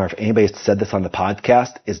 No matter if anybody has said this on the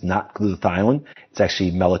podcast, is not glutathione. It's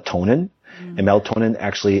actually melatonin. And melatonin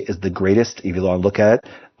actually is the greatest, if you want to look at it.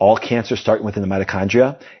 All cancer starting within the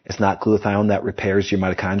mitochondria. It's not glutathione that repairs your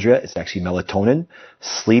mitochondria. It's actually melatonin.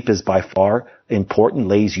 Sleep is by far important.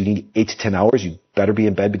 Ladies, you need 8 to 10 hours. You better be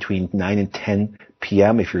in bed between 9 and 10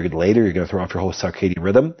 p.m. If you're later, you're going to throw off your whole circadian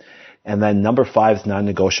rhythm. And then number 5 is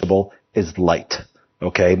non-negotiable, is light.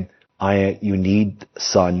 Okay? You need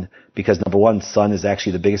sun, because number 1, sun is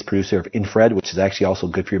actually the biggest producer of infrared, which is actually also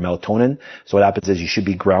good for your melatonin. So what happens is you should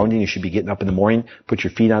be grounding. You should be getting up in the morning, put your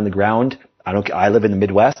feet on the ground. I live in the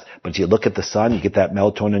Midwest, but you look at the sun, you get that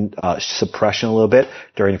melatonin suppression a little bit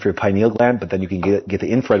during your pineal gland, but then you can get the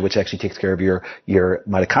infrared, which actually takes care of your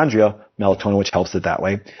mitochondria, melatonin, which helps it that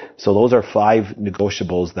way. So those are 5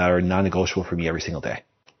 negotiables that are non-negotiable for me every single day.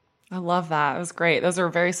 I love that. It was great. Those are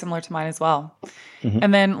very similar to mine as well.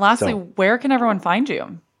 And then lastly, where can everyone find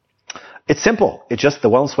you? It's simple. It's just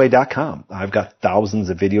thewellnessway.com. I've got thousands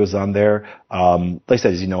of videos on there. Like I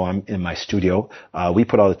said, as you know, I'm in my studio. We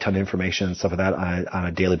put out a ton of information and stuff like that on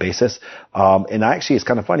a daily basis. And actually, it's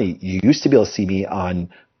kind of funny. You used to be able to see me on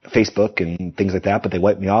Facebook and things like that, but they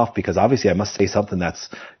wiped me off because obviously I must say something that's,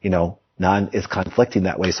 is conflicting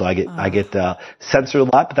that way. So I get censored a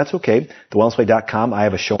lot, but that's okay. Thewellnessway.com. I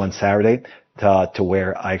have a show on Saturday to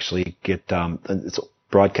where I actually get, it's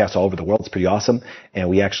broadcast all over the world. It's pretty awesome. And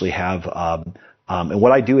we actually have, and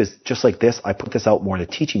what I do is just like this, I put this out more in a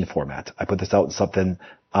teaching format. I put this out in something,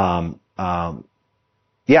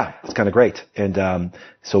 it's kind of great. And,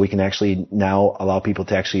 so we can actually now allow people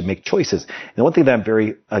to actually make choices. And one thing that I'm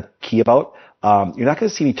very key about, you're not going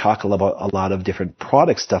to see me talk about a lot of different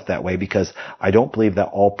product stuff that way, because I don't believe that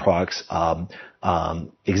all products,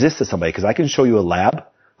 exist to somebody. Cause I can show you a lab.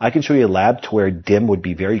 I can show you a lab to where DIM would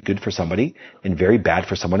be very good for somebody and very bad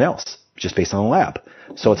for someone else, just based on a lab.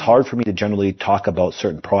 So it's hard for me to generally talk about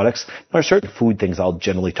certain products. There are certain food things I'll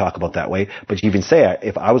generally talk about that way. But you even say,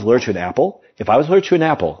 if I was allergic to an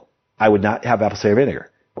apple, I would not have apple cider vinegar,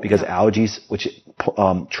 because allergies, which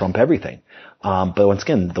trump everything. But once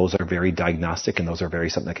again, those are very diagnostic, and those are very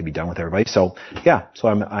something that can be done with everybody. So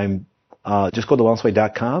I'm just go to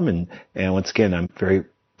wellnessway.com, and once again, I'm very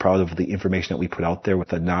proud of the information that we put out there with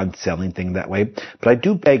the non-selling thing that way. But I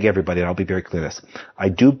do beg everybody, and I'll be very clear on this, I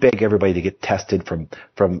do beg everybody to get tested from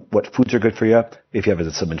what foods are good for you. If you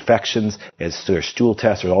have some infections, there's stool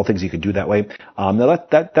tests, or all things you can do that way. Now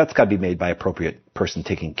that's got to be made by appropriate person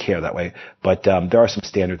taking care that way. But there are some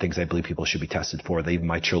standard things I believe people should be tested for. Even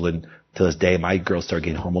my children, to this day, my girls start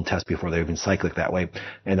getting hormone tests before they're even cyclic that way.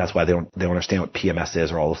 And that's why they don't understand what PMS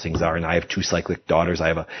is or all those things are. And I have 2 cyclic daughters. I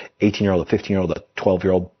have a 18-year-old, a 15-year-old, a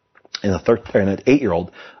 12-year-old, and an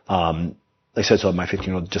 8-year-old. Like I said, so my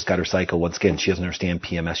 15-year-old just got her cycle. Once again, she doesn't understand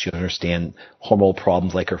PMS. She doesn't understand hormonal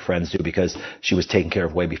problems like her friends do, because she was taken care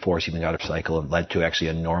of way before she even got her cycle, and led to actually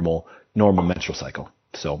a normal menstrual cycle.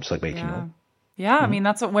 So just like my 18-year-old. Yeah, I mean,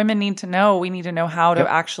 that's what women need to know. We need to know how to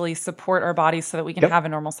actually support our bodies so that we can have a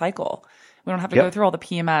normal cycle. We don't have to go through all the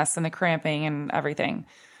PMS and the cramping and everything.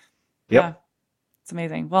 Yeah, it's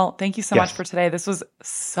amazing. Well, thank you so much for today. This was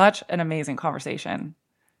such an amazing conversation.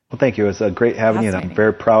 Well, thank you. It was great having you, and I'm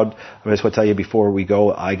very proud. I just want to tell you before we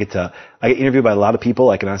go, I get interviewed by a lot of people.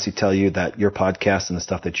 I can honestly tell you that your podcast and the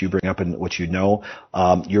stuff that you bring up and what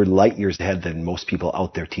you're light years ahead than most people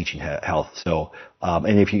out there teaching health. So,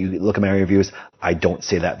 and if you look at my interviews, I don't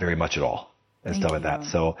say that very much at all and stuff like that.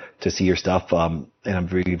 So to see your stuff, and I'm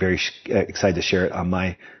very, very excited to share it on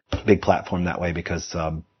my big platform that way, because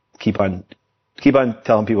keep on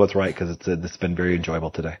telling people what's right, because it's been very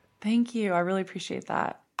enjoyable today. Thank you. I really appreciate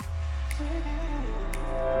that.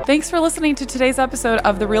 Thanks for listening to today's episode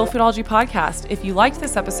of the Real Foodology Podcast. If you liked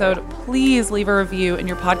this episode, please leave a review in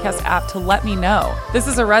your podcast app to let me know. This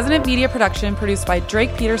is a Resonant Media production produced by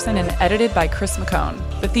Drake Peterson and edited by Chris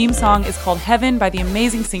McCone. The theme song is called Heaven by the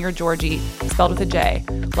amazing singer Georgie, spelled with a J.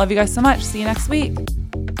 Love you guys so much. See you next week.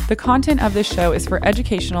 The content of this show is for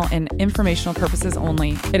educational and informational purposes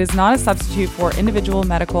only. It is not a substitute for individual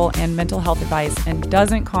medical and mental health advice and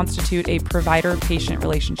doesn't constitute a provider-patient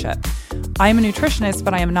relationship. I am a nutritionist,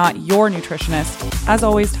 but I am not your nutritionist. As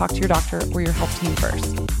always, talk to your doctor or your health team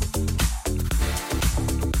first.